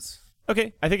was.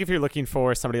 Okay, I think if you're looking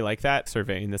for somebody like that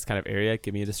surveying this kind of area,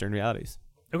 give me a discern realities.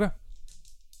 Okay.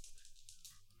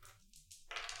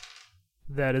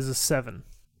 That is a 7.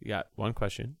 You got one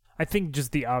question. I think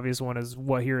just the obvious one is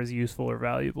what here is useful or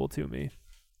valuable to me.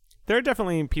 There are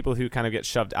definitely people who kind of get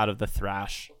shoved out of the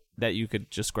thrash that you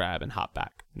could just grab and hop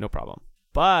back. No problem.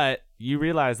 But you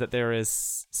realize that there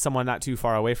is someone not too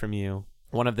far away from you,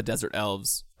 one of the desert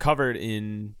elves, covered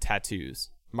in tattoos,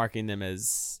 marking them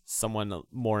as someone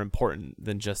more important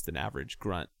than just an average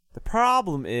grunt. The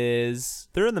problem is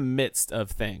they're in the midst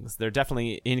of things. They're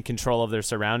definitely in control of their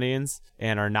surroundings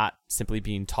and are not simply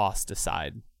being tossed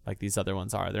aside like these other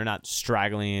ones are. They're not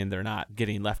straggling. They're not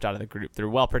getting left out of the group. They're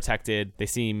well protected. They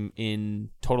seem in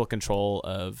total control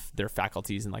of their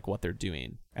faculties and like what they're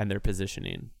doing and their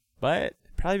positioning. But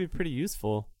it'd probably be pretty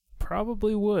useful.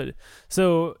 Probably would.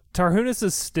 So Tarhunas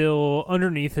is still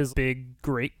underneath his big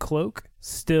great cloak,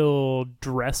 still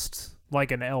dressed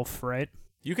like an elf, right?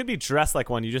 You can be dressed like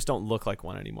one. You just don't look like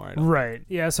one anymore. I don't Right.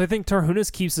 Yeah, so I think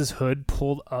Tarhunas keeps his hood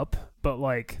pulled up, but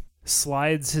like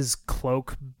slides his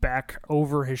cloak back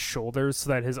over his shoulders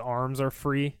so that his arms are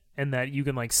free and that you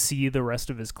can like see the rest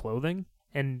of his clothing.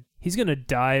 And he's going to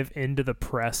dive into the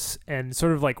press and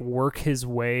sort of like work his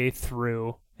way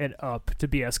through and up to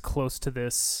be as close to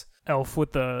this elf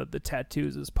with the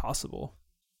tattoos as possible.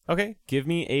 Okay, give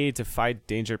me a Defy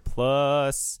Danger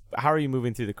plus. How are you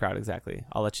moving through the crowd exactly?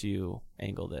 I'll let you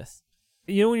angle this.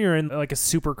 You know when you're in like a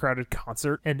super crowded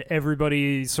concert and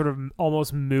everybody sort of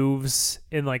almost moves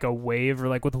in like a wave or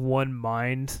like with one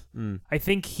mind? I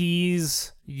think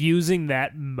he's using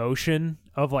that motion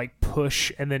of like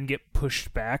push and then get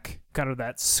pushed back, kind of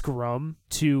that scrum,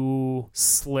 to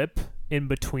slip in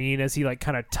between as he like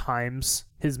kind of times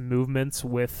his movements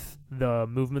with the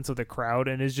movements of the crowd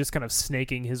and is just kind of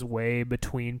snaking his way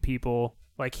between people.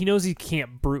 Like he knows he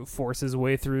can't brute force his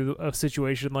way through a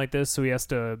situation like this, so he has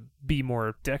to be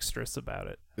more dexterous about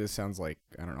it. This sounds like,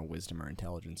 I don't know, wisdom or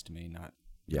intelligence to me, not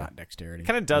dexterity.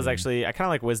 Kind of does actually. I kind of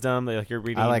like wisdom. Like you're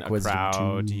reading I like a wisdom,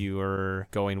 crowd. too. You are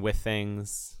going with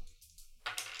things.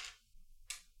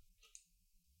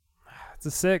 It's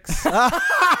a 6.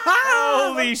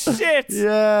 Holy shit!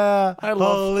 Yeah. I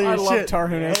love shit.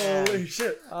 Tarhunas. Holy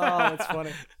shit. Oh, that's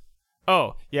funny.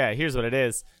 Oh, yeah, here's what it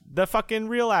is. The fucking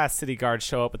real ass city guards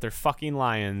show up with their fucking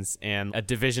lions, and a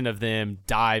division of them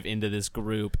dive into this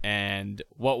group, and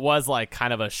what was like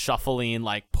kind of a shuffling,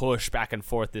 like push back and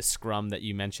forth, this scrum that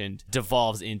you mentioned,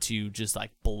 devolves into just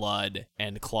like blood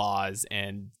and claws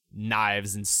and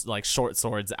knives and like short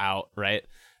swords out, right?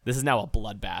 This is now a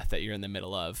bloodbath that you're in the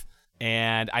middle of.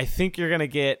 And I think you're gonna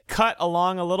get cut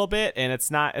along a little bit, and it's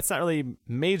not really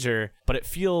major, but it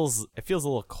feels a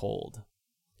little cold.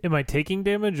 Am I taking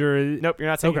damage or? Nope, you're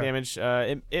not taking Okay. damage.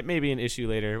 It may be an issue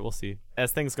later. We'll see.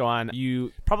 As things go on,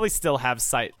 you probably still have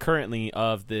sight currently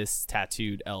of this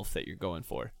tattooed elf that you're going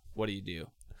for. What do you do?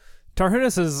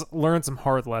 Tarhunas has learned some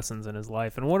hard lessons in his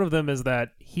life, and one of them is that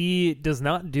he does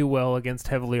not do well against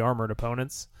heavily armored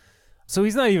opponents. So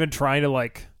he's not even trying to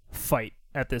like fight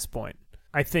at this point.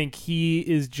 I think he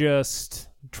is just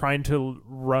trying to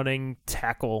running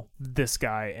tackle this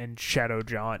guy and shadow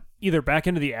jaunt either back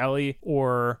into the alley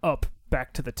or up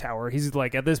back to the tower. He's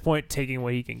like at this point taking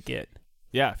what he can get.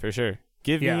 Yeah, for sure.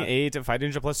 Give Yeah. me a Fight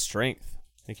Ninja plus strength.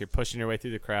 I think you're pushing your way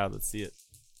through the crowd. Let's see it.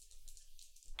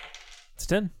 It's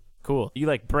 10. Cool. You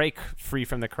like break free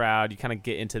from the crowd. You kind of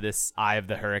get into this eye of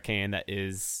the hurricane that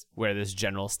is where this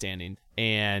general's standing,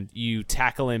 and you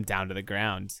tackle him down to the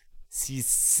ground. He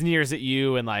sneers at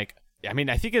you and like, I mean,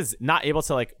 I think is not able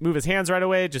to like move his hands right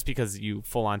away just because you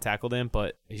full on tackled him,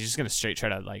 but he's just gonna straight try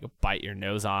to like bite your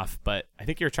nose off. But I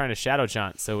think you're trying to shadow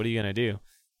jaunt. So what are you gonna do?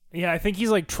 Yeah, I think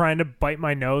he's like trying to bite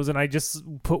my nose, and I just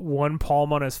put one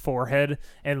palm on his forehead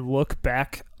and look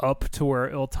back up to where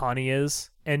Iltani is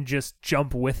and just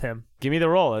jump with him. Give me the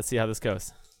roll. Let's see how this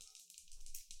goes.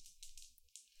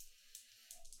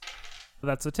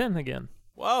 That's a 10 again.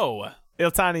 Whoa.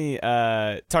 Iltani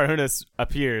Tarhunas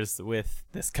appears with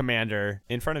this commander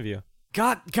in front of you.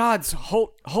 Gods,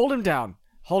 hold him down.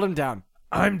 Hold him down.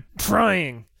 I'm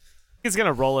trying. He's going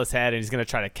to roll his head and he's going to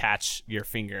try to catch your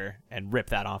finger and rip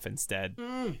that off instead.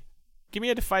 Give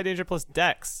me a Defy Danger plus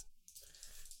Dex.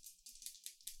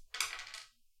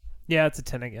 Yeah, it's a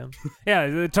 10 again. Yeah,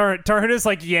 Tarhunas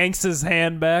like yanks his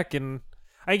hand back, and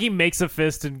I think he makes a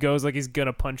fist and goes like he's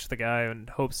gonna punch the guy and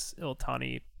hopes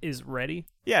Iltani is ready.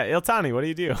 Yeah, Iltani, what do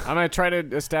you do? I'm going to try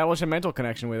to establish a mental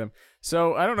connection with him.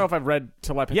 So I don't know if I've read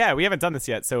telepathy. Yeah, we haven't done this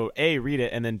yet. So A, read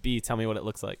it, and then B, tell me what it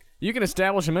looks like. You can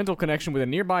establish a mental connection with a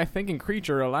nearby thinking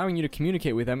creature, allowing you to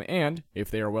communicate with them and, if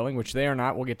they are willing, which they are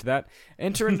not, we'll get to that,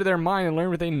 enter into their mind and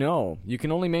learn what they know. You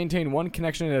can only maintain one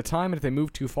connection at a time, and if they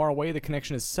move too far away, the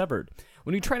connection is severed.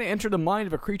 When you try to enter the mind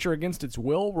of a creature against its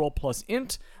will, roll plus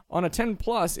int. On a 10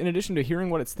 plus, in addition to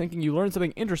hearing what it's thinking, you learn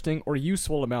something interesting or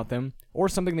useful about them, or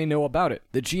something they know about it.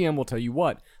 The GM will tell you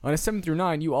what. On a 7 through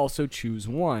 9, you also choose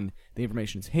one. The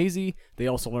information is hazy. They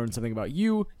also learn something about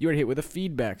you. You are hit with a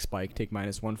feedback spike. Take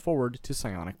 -1 forward to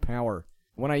psionic power.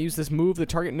 When I use this move, the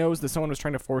target knows that someone was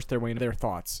trying to force their way into their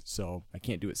thoughts, so I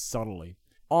can't do it subtly.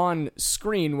 On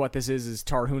screen, what this is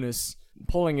Tarhunas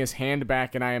pulling his hand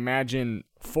back, and I imagine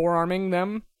forearming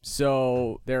them,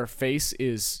 so their face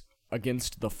is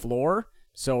against the floor.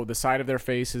 So the side of their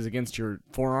face is against your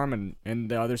forearm, and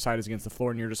the other side is against the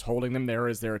floor, and you're just holding them there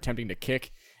as they're attempting to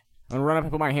kick. I'm gonna run up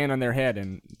and put my hand on their head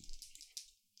and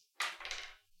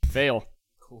fail.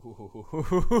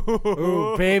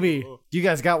 Ooh, baby. You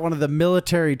guys got one of the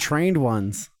military trained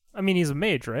ones. I mean, he's a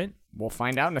mage, right? We'll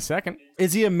find out in a second.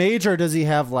 Is he a mage or does he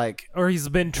have like... Or he's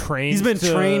been trained. He's been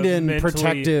to trained in mentally-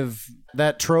 protective...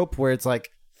 That trope where it's like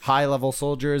high-level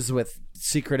soldiers with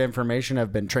secret information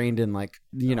have been trained in like,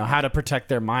 you know, how to protect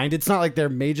their mind. It's not like they're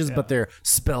mages, but they're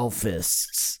spell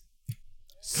fists.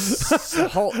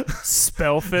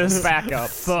 Spell fist. Back up.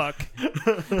 Fuck.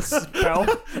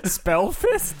 Spell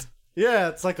fist? Yeah,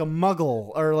 it's like a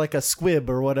muggle or like a squib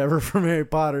or whatever from Harry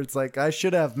Potter. It's like, I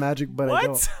should have magic, but I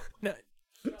don't.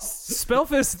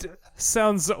 Spellfist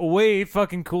sounds way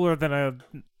fucking cooler than a...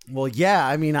 Well, yeah,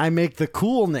 I mean, I make the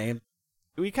cool name.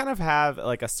 We kind of have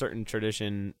like a certain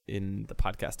tradition in the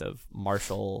podcast of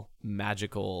martial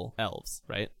magical elves,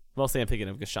 right? Mostly I'm thinking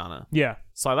of Gashana. Yeah.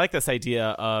 So I like this idea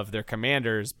of their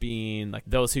commanders being like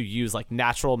those who use like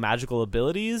natural magical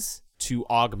abilities to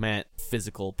augment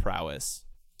physical prowess.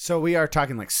 So we are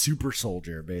talking like super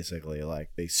soldier, basically.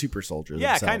 Like they super soldier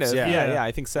Yeah, themselves. kind of. Yeah,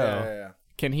 I think so. Yeah.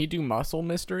 Can he do muscle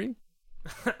mystery?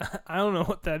 I don't know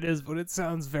what that is, but it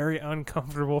sounds very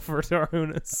uncomfortable for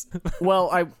Tarhunas. Well,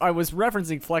 I was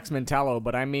referencing Flex Mentallo,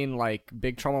 but I mean like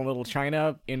Big Trouble in Little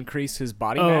China increase his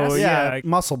body mass. Yeah, Yeah.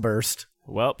 muscle burst.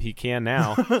 Well, he can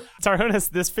now. Tarhunas,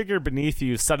 this figure beneath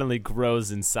you suddenly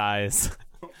grows in size.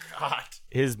 God.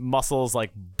 His muscles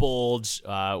like bulge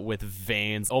with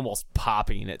veins almost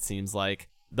popping, it seems like.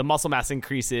 The muscle mass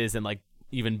increases and like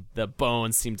even the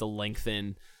bones seem to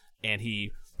lengthen, and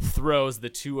he throws the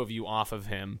two of you off of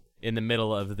him in the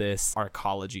middle of this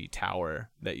arcology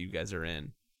tower that you guys are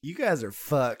in. You guys are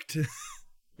fucked.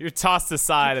 You're tossed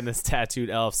aside, and this tattooed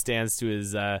elf stands to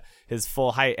his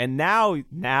full height. And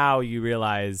now you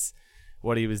realize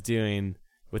what he was doing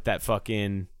with that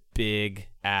fucking big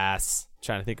ass.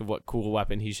 Trying to think of what cool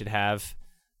weapon he should have.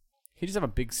 He just have a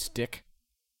big stick.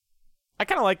 I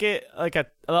kind of like it, like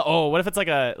what if it's like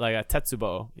a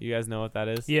tetsubo? You guys know what that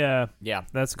is? Yeah, Yeah.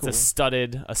 that's cool. It's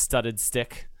a studded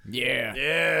stick. Yeah.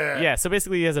 Yeah, so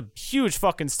basically he has a huge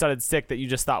fucking studded stick that you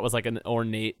just thought was like an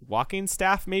ornate walking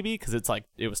staff maybe, because it's like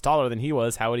it was taller than he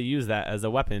was. How would he use that as a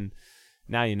weapon?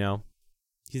 Now you know.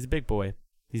 He's a big boy.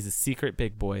 He's a secret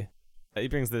big boy. He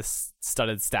brings this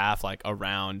studded staff like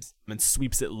around and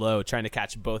sweeps it low, trying to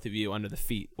catch both of you under the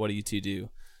feet. What do you two do?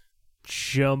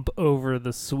 Jump over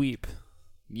the sweep.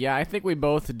 Yeah, I think we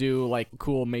both do like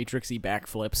cool matrixy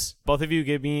backflips. Both of you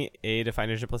give me a Defy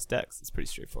Ninja plus Dex. It's pretty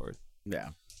straightforward. Yeah.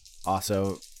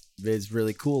 Also, it's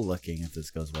really cool looking if this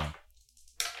goes well.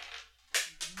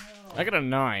 I got a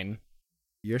 9.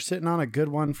 You're sitting on a good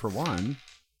one for one.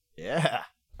 Yeah.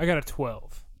 I got a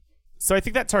 12. So I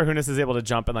think that Tarhunas is able to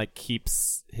jump and like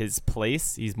keeps his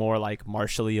place. He's more like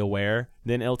martially aware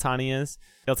than Iltani is.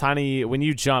 Iltani, when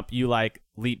you jump, you like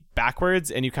leap backwards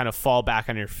and you kind of fall back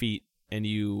on your feet and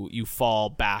you fall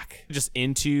back just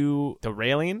into the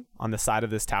railing on the side of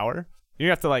this tower. You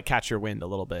have to like catch your wind a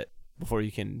little bit before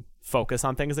you can focus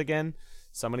on things again.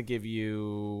 So I'm going to give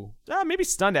you maybe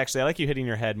stunned actually. I like you hitting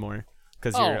your head more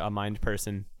because you're a mind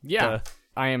person. Yeah.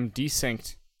 I am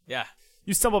desynced. Yeah.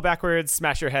 You stumble backwards,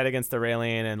 smash your head against the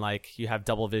railing, and like you have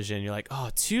double vision. You're like, oh,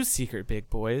 2 secret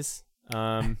big boys.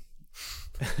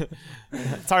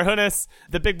 Tarhunas,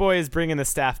 the big boy is bringing the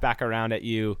staff back around at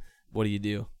you. What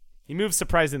do? He moves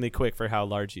surprisingly quick for how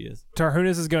large he is.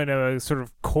 Tarhunas is going to sort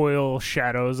of coil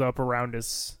shadows up around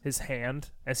his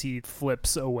hand as he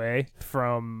flips away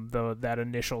from that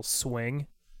initial swing.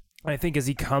 I think as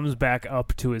he comes back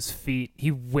up to his feet, he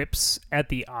whips at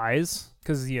the eyes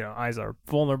because, eyes are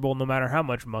vulnerable no matter how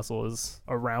much muscle is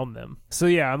around them. So,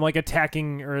 yeah, I'm like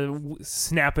attacking or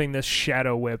snapping this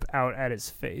shadow whip out at his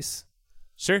face.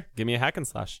 Sure. Give me a hack and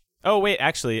slash. Oh, wait,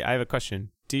 actually, I have a question.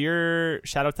 Do your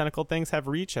shadow tentacle things have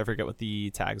reach? I forget what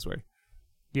the tags were.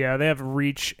 Yeah, they have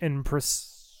reach and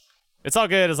It's all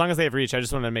good as long as they have reach. I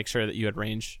just wanted to make sure that you had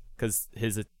range because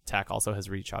his attack also has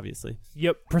reach, obviously.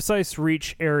 Yep, precise,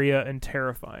 reach, area, and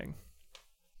terrifying.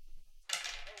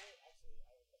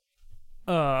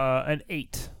 An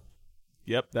 8.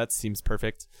 Yep, that seems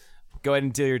perfect. Go ahead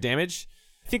and deal your damage.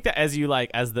 I think that as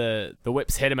the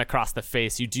whips hit him across the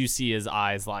face, you do see his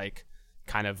eyes like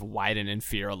kind of widen in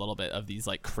fear a little bit of these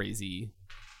like crazy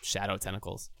shadow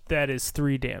tentacles. That is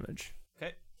 3 damage.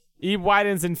 Okay. He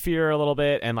widens in fear a little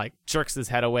bit and like jerks his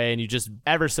head away, and you just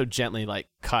ever so gently like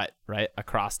cut right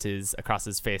across his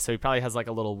face. So he probably has like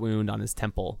a little wound on his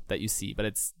temple that you see, but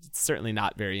it's certainly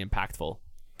not very impactful.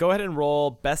 Go ahead and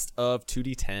roll best of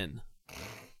 2d10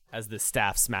 as the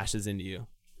staff smashes into you.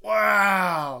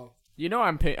 Wow.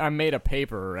 I'm made of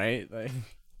paper, right?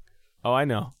 Oh, I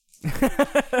know.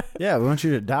 Yeah, we want you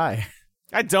to die.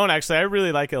 I don't actually. I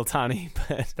really like Iltani,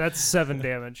 but That's 7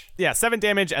 damage. yeah, 7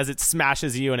 damage as it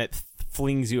smashes you and it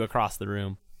flings you across the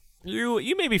room.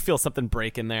 You maybe feel something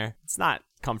break in there. It's not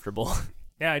comfortable.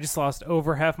 Yeah, I just lost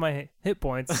over half my hit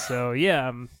points, so yeah,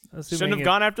 I'm assuming Shouldn't have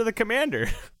gone after the commander.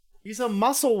 He's a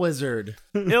muscle wizard.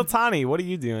 Iltani, what are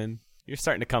you doing? You're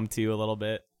starting to come to a little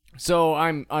bit. So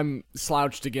I'm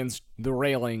slouched against the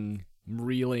railing,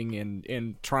 reeling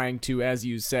and trying to, as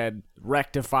you said,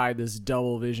 rectify this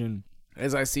double vision.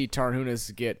 As I see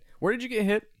Tarhunas get... Where did you get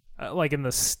hit? Like in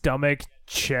the stomach,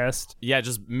 chest. Yeah,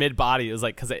 just mid-body. It was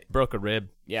like because it broke a rib.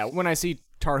 Yeah, when I see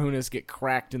Tarhunas get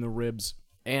cracked in the ribs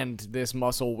and this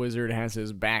muscle wizard has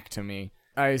his back to me,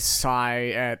 I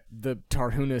sigh at the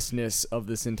Tarhunas-ness of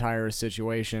this entire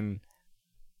situation.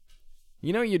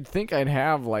 You'd think I'd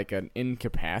have like an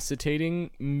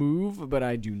incapacitating move, but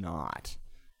I do not.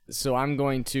 So I'm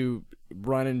going to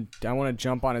run and I want to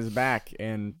jump on his back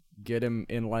and get him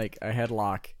in like a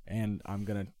headlock, and I'm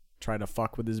going to try to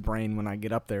fuck with his brain when I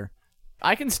get up there.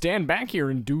 I can stand back here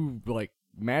and do like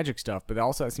magic stuff, but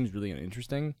also that seems really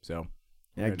interesting. So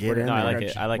Yeah, get in No, I there. like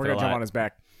it. I like we're it a going to jump lot. on his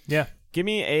back. Yeah. Give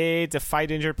me a Defy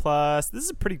Danger plus. This is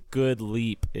a pretty good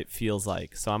leap, it feels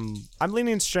like. So I'm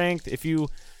leaning strength. If you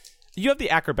have the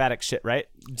acrobatic shit, right?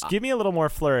 Just give me a little more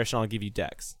flourish and I'll give you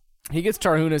dex. He gets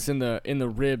Tarhunas in the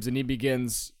ribs, and he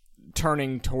begins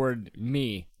turning toward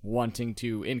me, wanting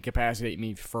to incapacitate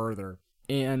me further.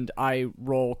 And I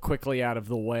roll quickly out of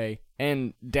the way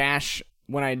and dash.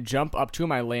 When I jump up to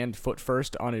him, I land foot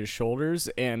first on his shoulders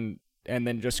and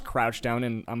then just crouch down,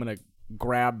 and I'm gonna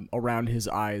grab around his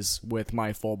eyes with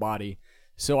my full body.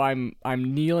 So I'm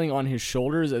kneeling on his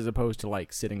shoulders as opposed to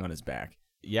like sitting on his back.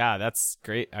 Yeah, that's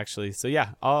great actually. So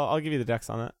yeah, I'll give you the dex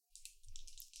on that.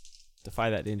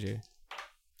 Defy that danger.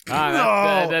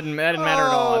 That didn't matter at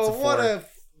all. That's a 4. What a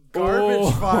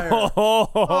garbage fire.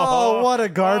 Oh, what a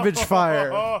garbage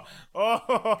fire.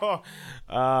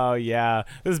 Oh yeah,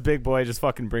 this big boy just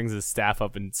fucking brings his staff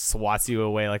up and swats you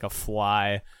away like a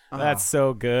fly. That's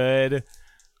so good.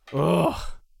 Ugh.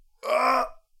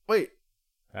 Wait.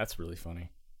 That's really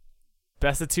funny.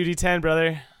 Best of 2d10,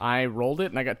 brother. I rolled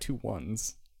it and I got 2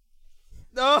 1s.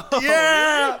 Oh,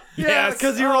 yeah. Yes.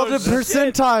 Because you rolled a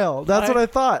percentile. That's what I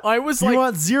thought. I was you like-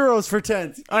 want zeros for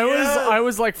tens. I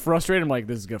was like frustrated. I'm like,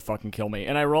 this is gonna fucking kill me.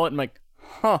 And I roll it and I'm like,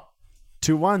 huh.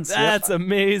 2 1s. That's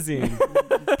amazing.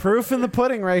 Proof in the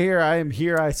pudding right here. I am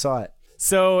here. I saw it.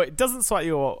 So it doesn't swat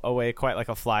you away quite like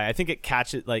a fly. I think it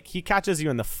catches, like he catches you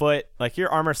in the foot. Like your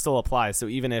armor still applies. So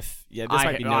even if this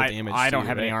might be no damage. I to don't you,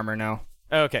 have any right? armor now.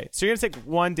 Okay, so you're gonna take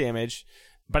 1 damage,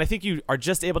 but I think you are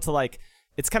just able to like.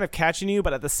 It's kind of catching you,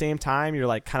 but at the same time, you're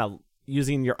like kind of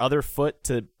using your other foot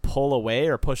to pull away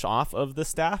or push off of the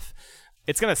staff.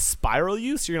 It's gonna spiral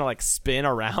you, so you're gonna like spin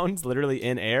around, literally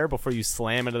in air, before you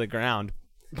slam into the ground.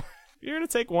 You're gonna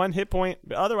take 1 hit point,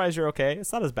 but otherwise you're okay.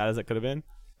 It's not as bad as it could have been.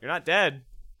 You're not dead.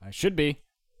 I should be.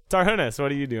 Tarhunas,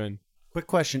 what are you doing? Quick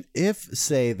question: if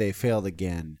say they failed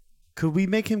again, could we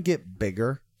make him get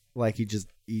bigger? Like he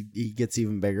gets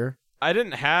even bigger? I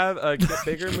didn't have a get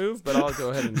bigger move, but I'll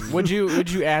go ahead and Would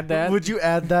you add that? Would you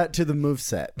add that to the move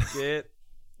set? get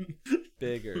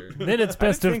bigger. Then it's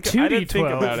best of I didn't think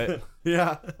 2d12. about it.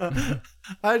 Yeah.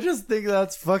 I just think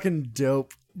that's fucking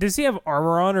dope. Does he have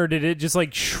armor on, or did it just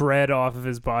like shred off of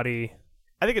his body?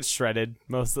 I think it's shredded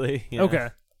mostly. Yeah. Okay.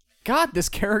 God, this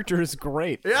character is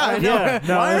great. Yeah, I know. Yeah,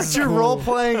 no, Why this aren't is you cool. role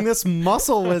playing this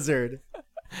muscle wizard?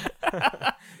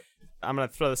 I'm going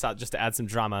to throw this out just to add some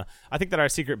drama. I think that our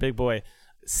secret big boy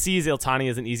sees Iltani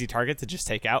as an easy target to just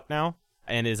take out now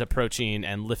and is approaching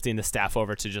and lifting the staff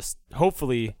over to just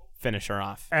hopefully finish her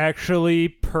off. Actually,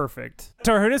 perfect.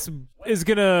 Tarhunas is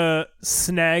gonna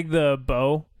snag the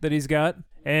bow that he's got,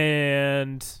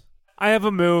 and I have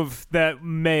a move that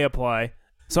may apply.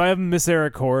 So I have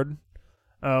Misericord.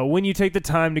 When you take the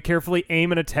time to carefully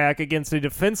aim an attack against a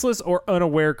defenseless or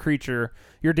unaware creature,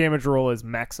 your damage roll is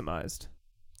maximized.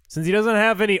 Since he doesn't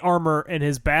have any armor and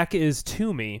his back is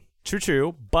to me.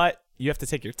 True, but you have to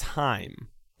take your time.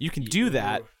 You can do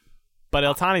that, but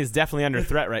Iltani is definitely under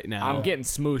threat right now. I'm getting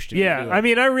smooshed. if you Yeah, do it. I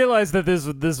mean, I realize that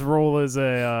this roll is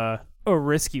a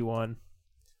risky one.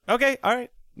 Okay, all right.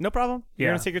 No problem. You're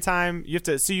Yeah. going to take your time.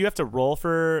 You have to roll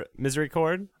for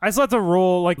Misericord. I still have to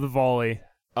roll like the volley.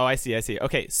 Oh, I see.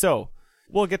 Okay, so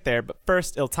we'll get there. But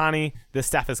first, Iltani, the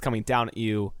staff is coming down at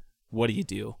you. What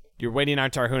do? You're waiting on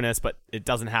Tarhunas, but it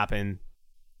doesn't happen.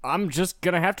 I'm just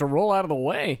gonna have to roll out of the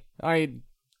way.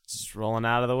 Just rolling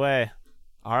out of the way.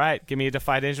 All right, give me a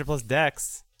Defy Danger plus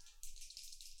Dex.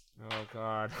 Oh,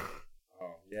 God.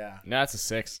 Yeah. That's a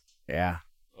 6. Yeah.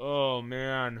 Oh,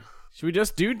 man. Should we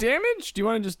just do damage? Do you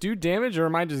want to just do damage, or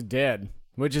am I just dead?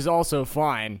 Which is also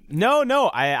fine. No,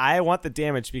 I want the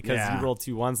damage because Yeah. you rolled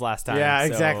 2 1s last time. Yeah, so-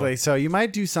 exactly. So you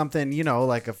might do something,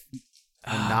 like a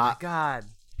not. God.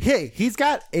 Hey, he's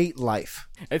got 8 life.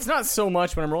 It's not so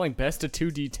much when I'm rolling best of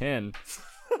 2d10.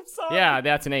 I'm sorry. Yeah,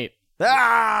 that's an 8.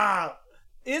 Ah!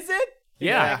 Is it?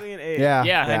 Yeah. Exactly an 8. Yeah.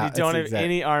 Yeah, And you it's don't have exact-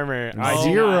 any armor.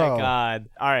 Zero. Oh, my God.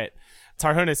 All right.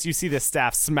 Tarhunas, you see the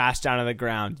staff smash down on the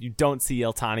ground. You don't see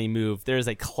Iltani move. There's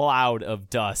a cloud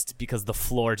of dust because the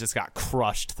floor just got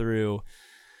crushed through.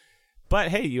 But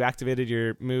hey, you activated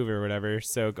your move or whatever,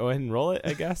 so go ahead and roll it,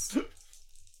 I guess.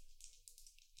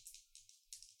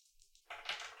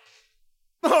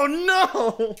 Oh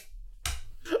no!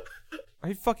 Are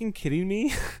you fucking kidding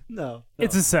me? No.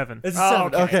 It's a 7. It's a Oh,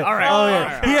 7. okay. Okay. All right. Oh, All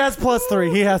yeah. right. He has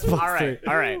 +3. He has +3. All right.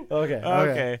 All right. Okay.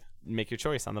 Okay. Make your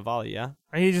choice on the volley, yeah?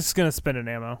 He's just gonna spend an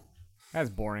ammo.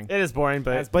 That's boring. It is boring,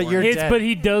 but But you're dead. But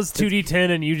he does 2d10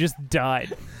 and you just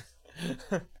died.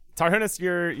 Tarhunas,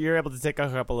 you're able to take a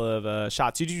couple of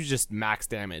shots. You do just max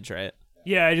damage, right?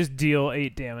 Yeah, I just deal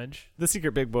 8 damage. The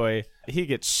secret big boy, he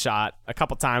gets shot a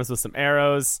couple times with some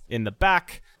arrows in the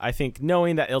back. I think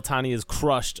knowing that Iltani is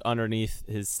crushed underneath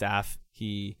his staff,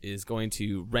 he is going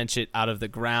to wrench it out of the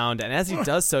ground. And as he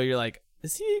does so, you're like,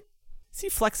 is he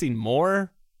flexing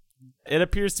more? It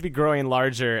appears to be growing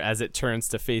larger as it turns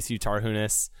to face you,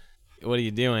 Tarhunas. What are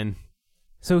you doing?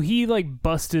 So he like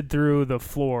busted through the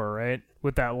floor, right?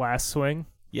 With that last swing.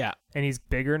 Yeah, And he's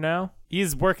bigger now.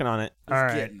 he's working on it. All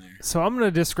right. getting there. So I'm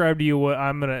gonna describe to you what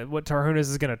Tarhunas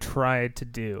is gonna try to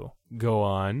do. Go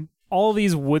on. All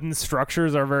these wooden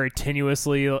structures are very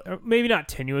tenuously, maybe not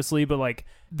tenuously, but like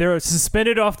they're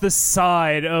suspended off the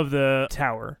side of the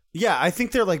tower. Yeah, I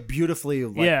think they're like beautifully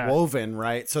Yeah. woven,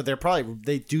 right? So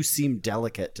they do seem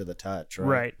delicate to the touch, right?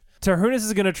 Right. Tarhunas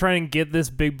is gonna try and get this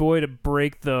big boy to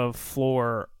break the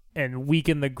floor and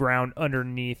weaken the ground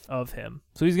underneath of him.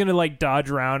 So he's gonna like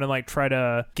dodge around and like try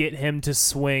to get him to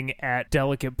swing at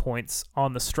delicate points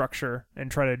on the structure and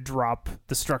try to drop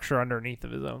the structure underneath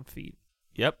of his own feet.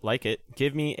 Yep, like it.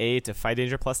 Give me a Defy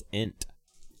Danger plus Int.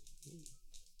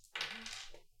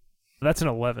 That's an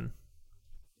 11.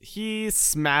 He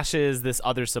smashes this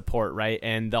other support, right?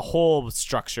 And the whole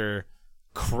structure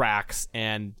cracks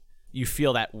and you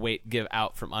feel that weight give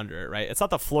out from under it, right? It's not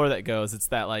the floor that goes, it's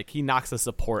that like he knocks the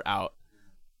support out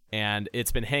and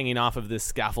it's been hanging off of this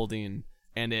scaffolding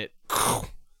and it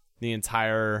The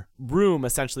entire room,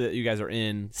 essentially, that you guys are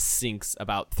in sinks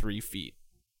about 3 feet.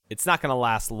 It's not going to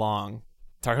last long.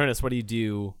 Tarhunas, what do you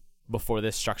do before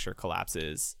this structure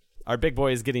collapses? Our big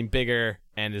boy is getting bigger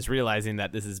and is realizing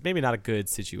that this is maybe not a good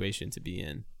situation to be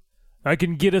in. I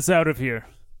can get us out of here.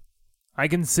 I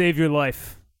can save your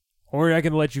life. Or I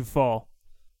can let you fall.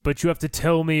 But you have to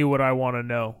tell me what I want to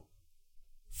know.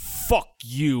 Fuck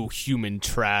you, human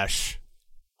trash.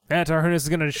 Tarhunas is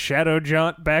going to shadow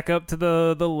jaunt back up to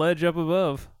the ledge up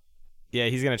above. Yeah,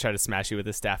 he's going to try to smash you with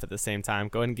his staff at the same time.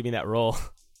 Go ahead and give me that roll.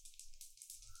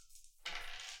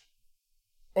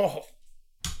 Oh,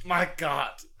 my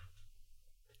God.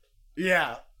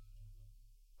 Yeah.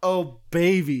 Oh,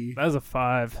 baby. That was a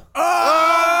 5.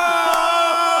 Oh!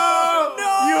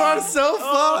 No! You are so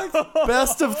fucked.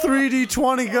 Best of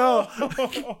 3D20, go.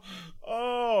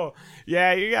 Oh.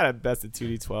 Yeah, you got a best of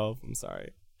 2D12. I'm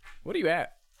sorry. What are you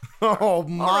at? Oh,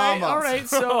 mama. All right,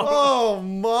 so Oh,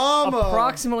 mama.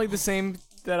 approximately the same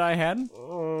that I had.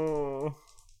 Oh.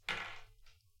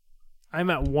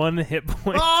 I'm at 1 hit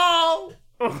point. Oh!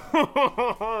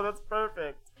 That's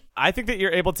perfect. I think that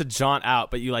you're able to jaunt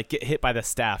out, but you like get hit by the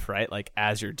staff, right? Like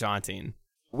as you're jaunting.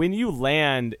 When you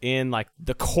land in like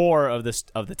the core of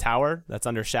the tower that's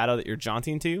under shadow that you're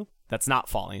jaunting to, that's not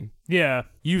falling. Yeah.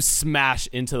 You smash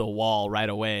into the wall right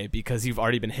away because you've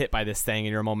already been hit by this thing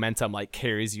and your momentum like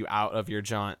carries you out of your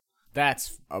jaunt.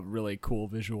 That's a really cool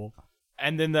visual.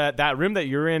 And then that room that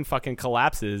you're in fucking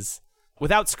collapses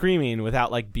without screaming,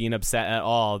 without like being upset at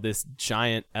all. This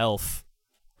giant elf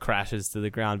crashes to the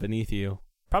ground beneath you,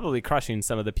 probably crushing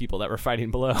some of the people that were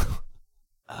fighting below.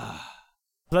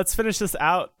 Let's finish this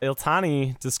out.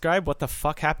 Iltani, describe what the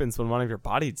fuck happens when one of your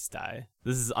bodies die.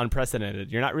 This is unprecedented.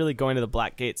 You're not really going to the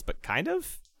Black Gates, but kind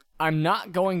of? I'm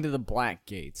not going to the Black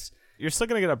Gates. You're still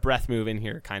going to get a breath move in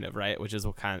here, kind of, right? Which is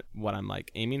what I'm like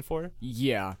aiming for.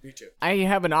 Yeah. Me too. I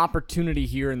have an opportunity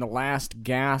here in the last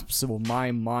gasps of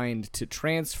my mind to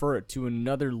transfer it to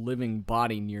another living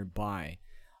body nearby.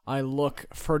 I look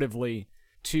furtively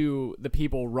to the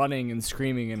people running and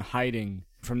screaming and hiding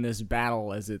from this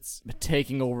battle as it's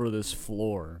taking over this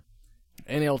floor.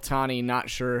 And Iltani, not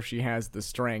sure if she has the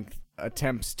strength,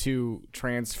 attempts to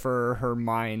transfer her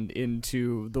mind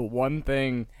into the one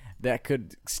thing that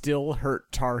could still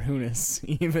hurt Tarhunas,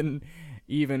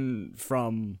 even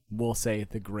from, we'll say,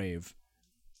 the grave.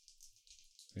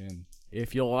 And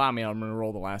if you'll allow me, I'm going to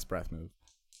roll the last breath move.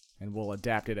 And we'll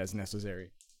adapt it as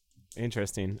necessary.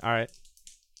 Interesting. All right.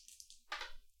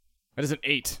 That is an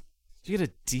 8. You get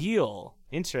a deal.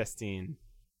 Interesting.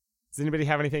 Does anybody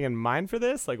have anything in mind for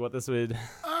this? Like what this would...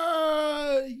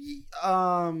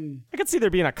 I could see there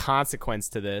being a consequence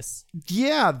to this.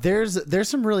 Yeah, there's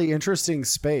some really interesting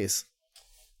space.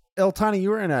 Iltani, you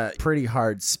were in a pretty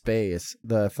hard space.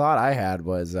 The thought I had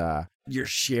was you're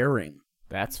sharing.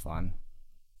 That's fun.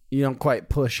 You don't quite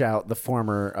push out the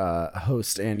former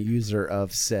host and user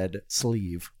of said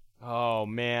sleeve. Oh,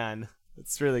 man.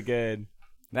 That's really good.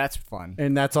 That's fun.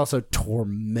 And that's also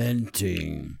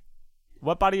tormenting.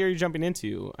 What body are you jumping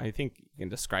into? I think you can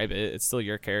describe it. It's still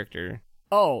your character.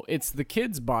 Oh, it's the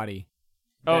kid's body.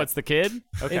 Oh, it's the kid?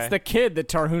 Okay. It's the kid that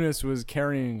Tarhunas was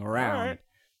carrying around. All right.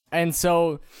 And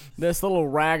so this little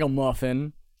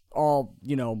ragamuffin, all,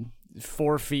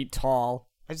 4 feet tall,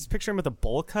 I just picture him with a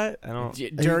bowl cut. I don't...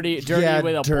 dirty Yeah,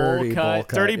 with a dirty bowl cut.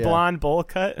 Dirty yeah. blonde bowl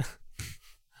cut.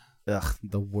 Ugh,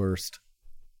 the worst.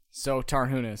 So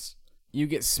Tarhunas, you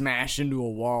get smashed into a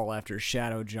wall after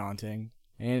shadow jaunting,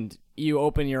 and you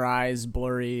open your eyes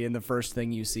blurry, and the first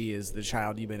thing you see is the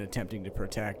child you've been attempting to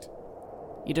protect.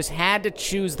 You just had to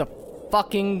choose the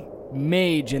fucking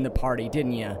mage in the party,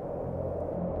 didn't you?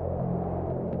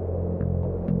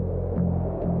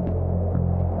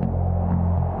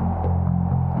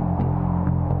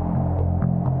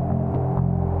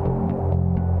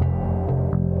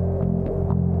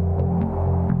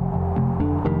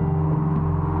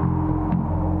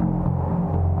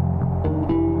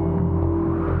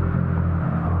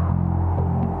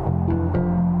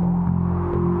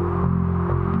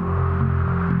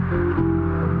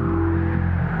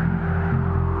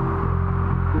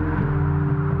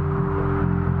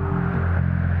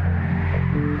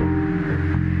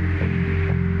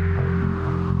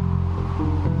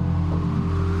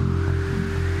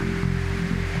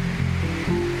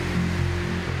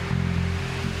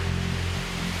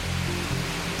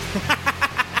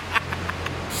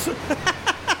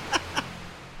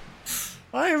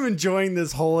 I am enjoying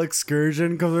this whole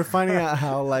excursion because we're finding out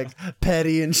how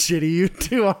petty and shitty you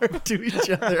two are to each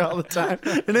other all the time,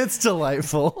 and it's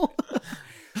delightful.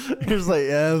 It's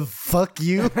like, fuck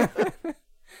you.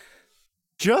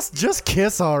 Just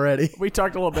kiss already. We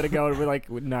talked a little bit ago, and we're like,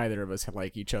 neither of us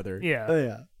like each other. Yeah.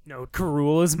 Yeah. No,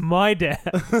 Karul is my dad.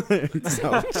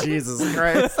 Oh, Jesus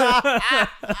Christ.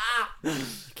 You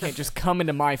can't just come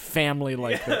into my family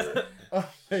like this. Oh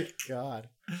my God.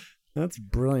 That's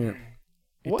brilliant.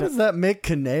 What does that make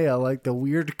Kanea? Like the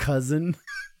weird cousin?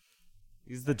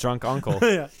 He's the drunk uncle.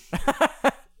 Yeah.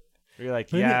 We're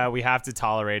like, yeah, we have to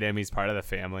tolerate him. He's part of the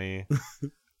family.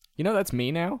 You know, that's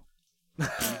me now.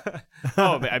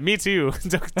 Oh, me too.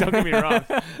 Don't get me wrong.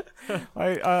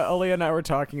 Aaliyah and I were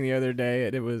talking the other day,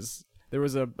 and there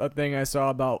was a thing I saw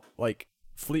about like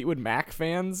Fleetwood Mac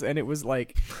fans, and it was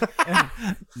like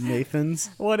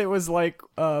Nathan's. it was like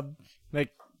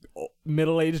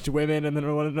middle-aged women, and then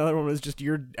another one was just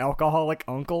your alcoholic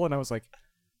uncle, and I was like,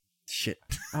 Shit.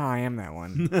 oh, I am that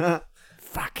one.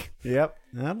 Fuck. Yep.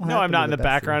 No, I'm not in the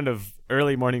background of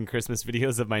early morning Christmas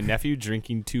videos of my nephew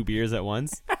drinking 2 beers at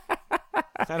once.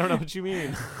 I don't know what you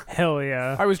mean. Hell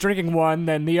yeah. I was drinking one,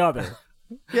 then the other.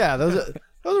 Yeah, those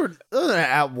are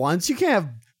at once. You can't have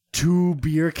 2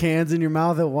 beer cans in your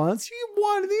mouth at once. You get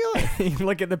one and the other. You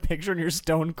look at the picture and you're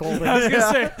stone cold. I was going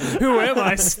to say, who am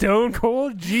I? Stone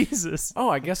Cold? Jesus. Oh,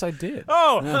 I guess I did.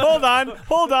 Oh,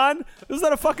 hold on. Was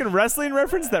that a fucking wrestling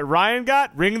reference that Ryan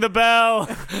got? Ring the bell.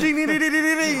 Ding, ding, ding, ding,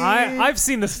 ding, ding. I've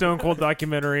seen the Stone Cold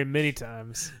documentary many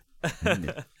times.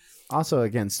 Also,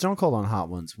 again, Stone Cold on Hot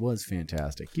Ones was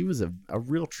fantastic. He was a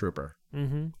real trooper.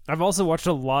 Mm-hmm. I've also watched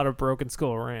a lot of Broken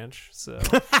Skull Ranch, so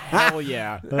Hell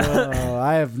yeah.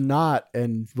 I have not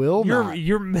and will not.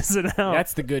 you're missing out.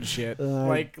 That's the good shit.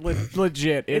 Like,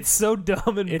 legit. It's so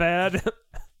dumb and bad.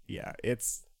 Yeah,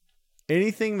 it's...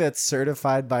 Anything that's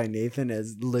certified by Nathan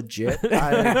as legit,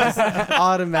 I just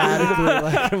automatically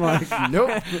I'm like,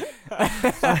 nope.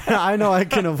 I know I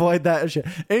can avoid that shit.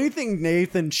 Anything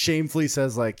Nathan shamefully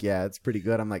says like, yeah, it's pretty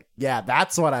good. I'm like, yeah,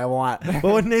 that's what I want.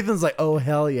 But when Nathan's like, oh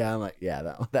hell yeah, I'm like,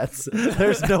 yeah, that's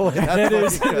there's no way.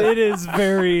 It is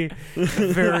very,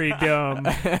 very dumb.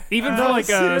 Even for like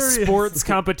a seriously. sports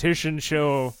competition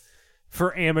show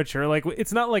for amateur, like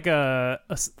it's not like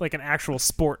like an actual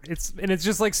sport. It's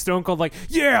just like Stone Cold, like,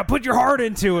 yeah, put your heart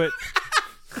into it.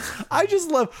 I just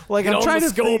love like I'm trying to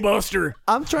think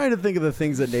of the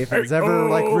things that Nathan's ever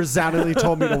like resoundingly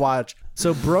told me to watch.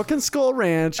 So Broken Skull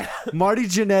Ranch, Marty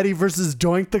Jannetty versus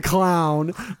Doink the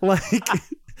Clown, like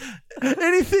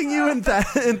anything you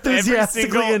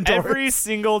enthusiastically endorse. Every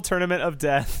single tournament of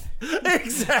death.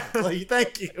 Exactly.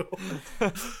 Thank you.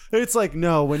 It's like,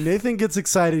 no, when Nathan gets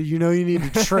excited, you know you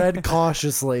need to tread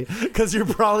cautiously because you're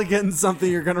probably getting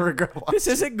something you're going to regret watching. This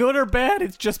isn't good or bad.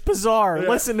 It's just bizarre. Yeah.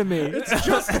 Listen to me.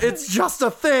 It's just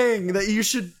a thing that you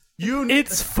should...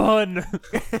 It's fun.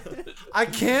 I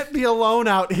can't be alone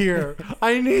out here.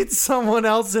 I need someone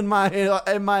else in my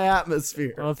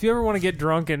atmosphere. Well, if you ever want to get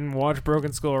drunk and watch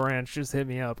Broken Skull Ranch, just hit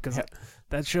me up because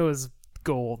that show is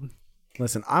gold.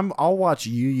 Listen, I'll watch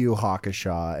Yu Yu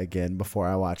Hakusho again before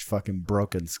I watch fucking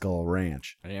Broken Skull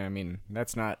Ranch. Yeah, I mean,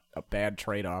 that's not a bad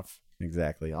trade-off.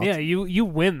 Exactly. You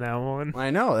win that one. I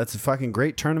know. That's a fucking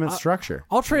great tournament structure.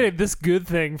 I'll trade this good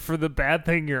thing for the bad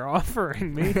thing you're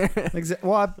offering me.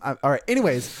 Well, all right.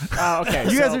 Anyways, okay.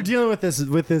 You guys are dealing with this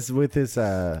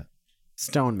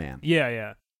Stone Man.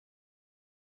 Yeah.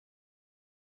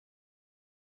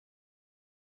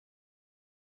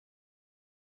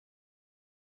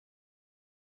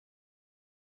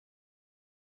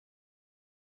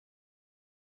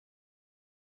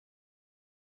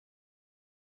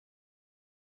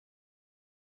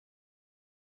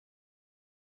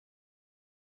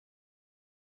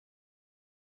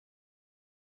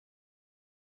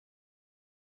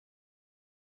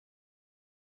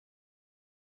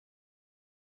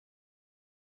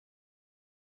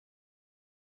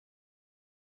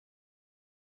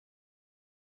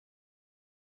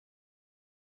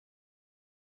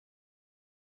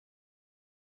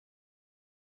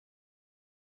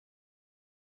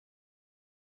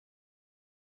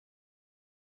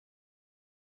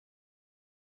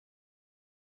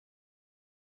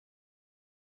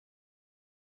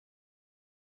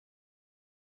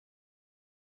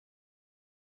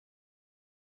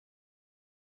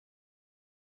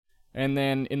 And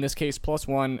then in this case,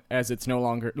 +1 as it's no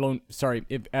larger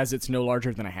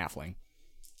than a halfling.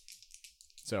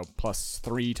 So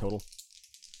 +3 total.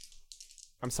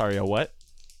 I'm sorry, a what?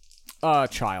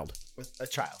 Child. With a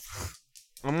child.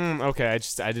 Okay,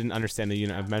 I didn't understand the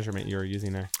unit of measurement you were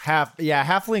using there.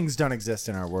 Halflings don't exist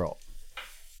in our world.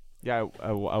 Yeah,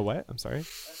 a what? I'm sorry.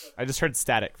 I just heard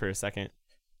static for a second.